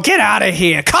don't know. Get out of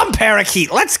here. Come,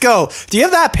 Parakeet. Let's go. Do you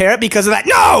have that parrot because of that?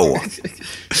 No!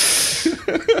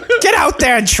 Get out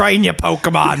there and train your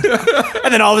Pokemon.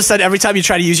 And then all of a sudden, every time you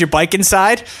try to use your bike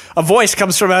inside, a voice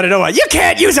comes from out of nowhere. You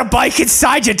can't use a bike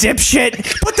inside, you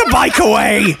dipshit. Put the bike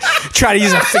away. Try to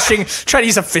use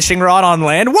a fishing rod on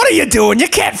land. What are you doing? You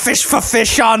can't fish for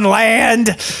fish on land.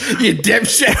 You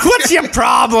dipshit. What's your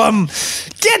problem?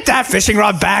 Get that fishing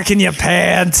rod back in your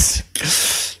pants.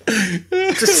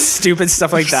 Just stupid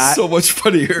stuff like that. So much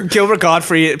funnier. Gilbert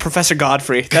Godfrey, Professor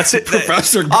Godfrey. That's it.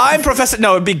 Professor Godfrey. I'm Professor.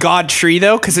 No, it'd be Godtree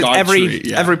though, because Godtree,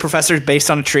 yeah. every professor is based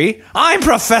on a tree. I'm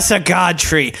Professor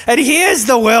Godtree, and here's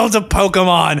the world of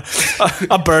Pokemon.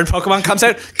 A bird Pokemon comes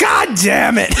out. God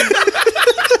damn it!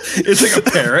 It's like a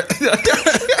parrot.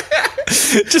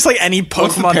 Just like any Pokemon.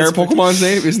 What's the parrot Pokemon's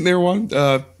name? Isn't there one?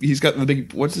 He's got the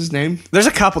big. What's his name? There's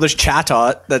a couple. There's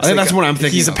Chatot. I think that's what I'm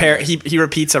thinking. He's a parrot. He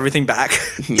repeats everything back.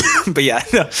 But yeah,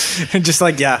 no. Just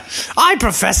like I'm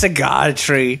Professor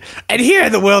Godtree, and here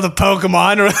in the world of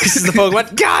Pokemon releases the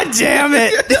Pokemon. God damn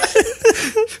it!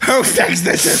 Who thinks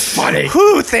this is funny?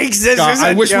 Who thinks this God, is a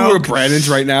I wish joke? we were Brandon's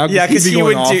right now. Yeah, because he'd be he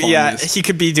going would off do. on Yeah, this. he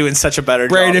could be doing such a better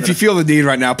Brandon, job. if you feel the need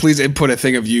right now, please input a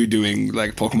thing of you doing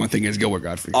like Pokemon thing as Gilbert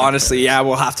Godfrey. Honestly, yeah,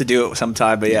 we'll have to do it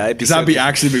sometime. But yeah, that'd be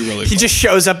actually be really. He fun. just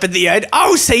shows up at the end.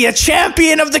 Oh, so you're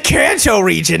champion of the Kanto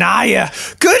region, are you?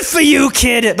 Good for you,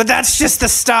 kid. But that's just the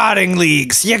starting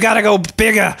leagues. You gotta go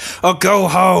bigger or go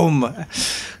home.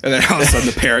 And then all of a sudden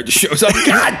the parrot just shows up.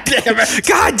 God damn it!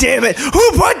 God damn it!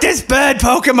 Who put this bad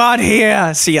Pokemon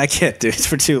here? See, I can't do it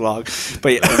for too long.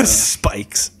 But yeah,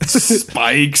 spikes.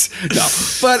 Spikes. No,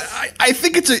 but I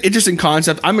think it's an interesting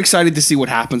concept. I'm excited to see what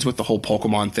happens with the whole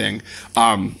Pokemon thing.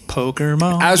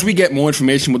 Pokemon. As we get more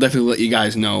information, we'll definitely let you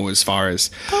guys know as far as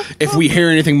if we hear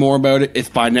anything more about it.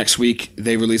 If by next week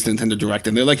they release the Nintendo Direct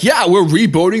and they're like, yeah, we're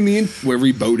rebooting the entire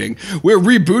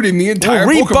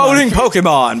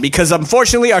Pokemon because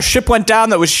unfortunately our ship went down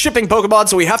that was shipping Pokemon,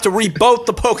 so we have to reboot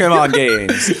the Pokemon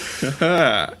games.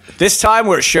 This time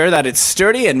we're sure that it's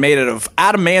sturdy and made out of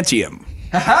adamantium.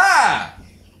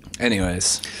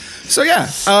 Anyways. So yeah,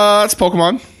 that's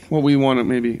Pokemon. What we want to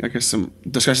maybe, I guess, some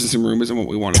discussion, some rumors, and what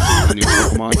we want to do with the new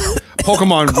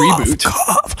Pokemon reboot.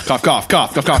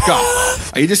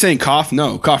 Cough. Are you just saying cough?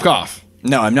 No, cough.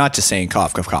 No, I'm not just saying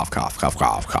cough.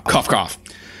 Cough.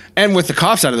 And with the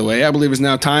coughs out of the way, I believe it's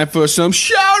now time for some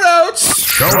shout-outs.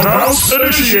 Shout-outs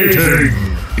initiating.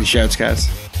 Any shouts, guys?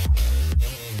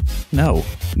 No,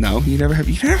 you never have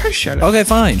shout-outs. Okay,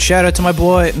 fine. Shout out to my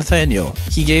boy Nathaniel.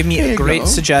 He gave me There a you great go.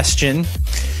 suggestion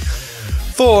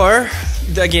for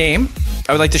the game.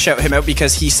 I would like to shout him out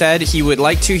because he said he would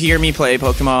like to hear me play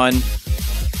Pokemon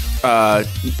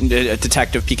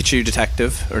Detective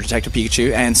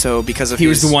Pikachu, and so because of He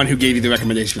was the one who gave you the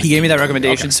recommendation. he gave me that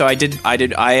recommendation, Okay. so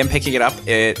I am picking it up.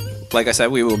 Like I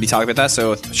said, we will be talking about that,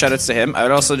 so shout outs to him. I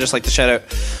would also just like to shout out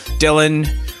Dylan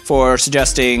for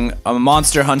suggesting a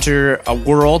Monster Hunter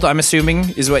World, I'm assuming,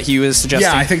 is what he was suggesting.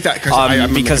 Yeah, I think that, 'cause I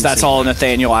remember because him that's saying all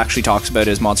Nathaniel actually talks about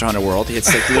is Monster Hunter World. It's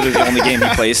like literally the only game he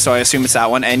plays, so I assume it's that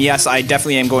one. And yes, I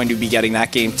definitely am going to be getting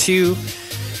that game too.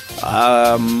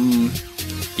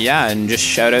 Yeah, and just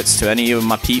shout outs to any of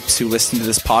my peeps who listen to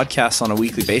this podcast on a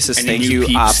weekly basis. Any Thank new you.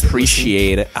 I peeps that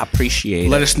appreciate it.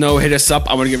 Let us know. Hit us up.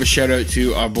 I want to give a shout out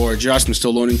to our boy Josh from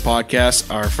Still Loading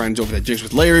Podcast, our friends over at Jigs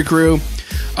with Larry crew,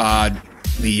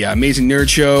 the Amazing Nerd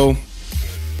Show,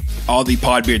 all the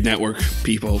Podbeard Network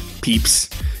peeps.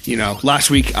 You know, last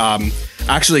week,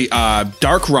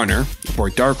 Dark Runner, our boy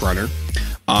Dark Runner,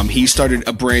 he started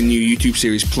a brand new YouTube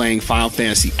series playing Final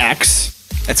Fantasy X.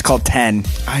 It's called 10.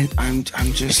 I'm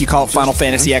just. If you call it Final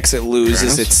Fantasy X, it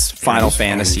loses its Final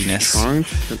Fantasy-ness. Trying to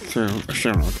get through a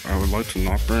shout-out. I would like to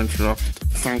not be interrupted.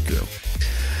 Thank you.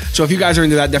 So if you guys are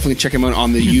into that, definitely check him out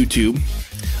on the YouTube,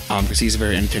 because he's a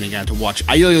very entertaining guy to watch.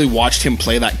 I literally watched him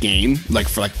play that game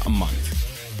for a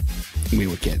month when we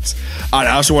were kids. I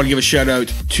also want to give a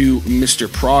shout-out to Mr.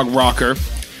 Prog Rocker,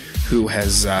 who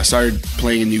has started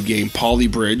playing a new game, Poly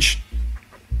Bridge.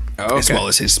 As well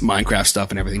as his Minecraft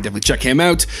stuff and everything. Definitely check him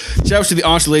out. Shout out to the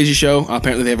Honest Lazy Show.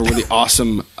 Apparently they have a really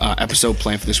awesome episode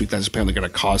planned for this week that's apparently going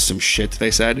to cause some shit, they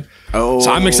said.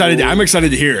 So I'm excited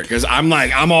to hear it because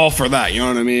I'm all for that. You know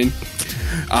what I mean?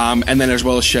 And then as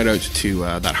well as shout out to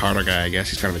that Harder guy, I guess.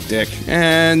 He's kind of a dick.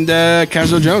 And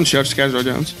Kazzo Jones. Shout out to Kazzo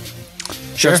Jones.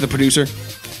 Shout out to the producer.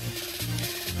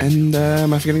 And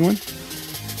am I forgetting one?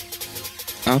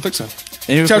 I don't think so.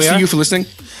 Shout out to you for listening.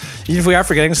 Even if we are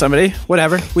forgetting somebody,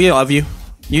 whatever. We love you.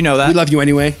 You know that. We love you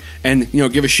anyway. and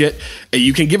give a shit.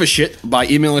 You can give a shit by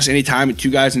emailing us anytime at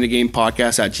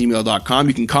 2guysinthegamepodcast@gmail.com.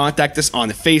 You can contact us on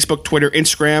Facebook, Twitter,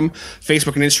 Instagram.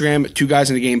 Facebook and Instagram, 2 Guys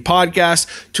in the Game Podcast.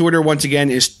 Twitter, once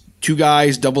again, is 2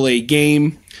 Guys AA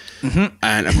Game.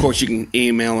 And of course, you can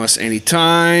email us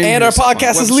anytime. And our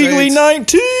podcast is legally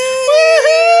 19.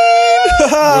 We're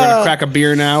gonna crack a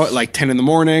beer now at like 10 in the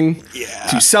morning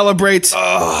to celebrate.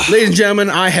 Ladies and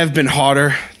gentlemen, I have been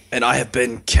Hotter. And I have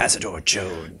been Cazador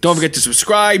Jones. Don't forget to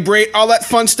subscribe, rate, all that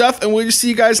fun stuff, and we'll see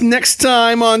you guys next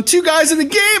time on 2 Guys in the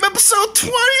Game, episode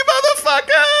 20,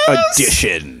 motherfuckers!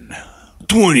 Edition.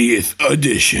 20th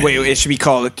edition. Wait, it should be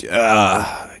called 2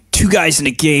 Guys in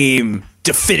the Game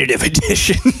Definitive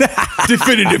Edition.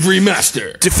 Definitive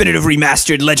Remaster. Definitive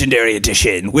Remastered Legendary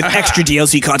Edition with extra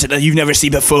DLC content that you've never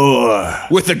seen before.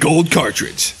 With a gold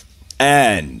cartridge.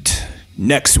 And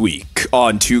next week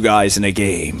on 2 Guys in a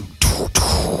Game.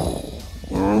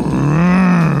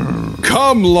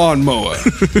 Come, lawnmower.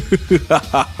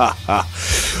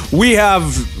 We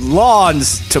have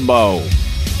lawns to mow.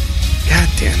 God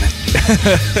damn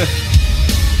it.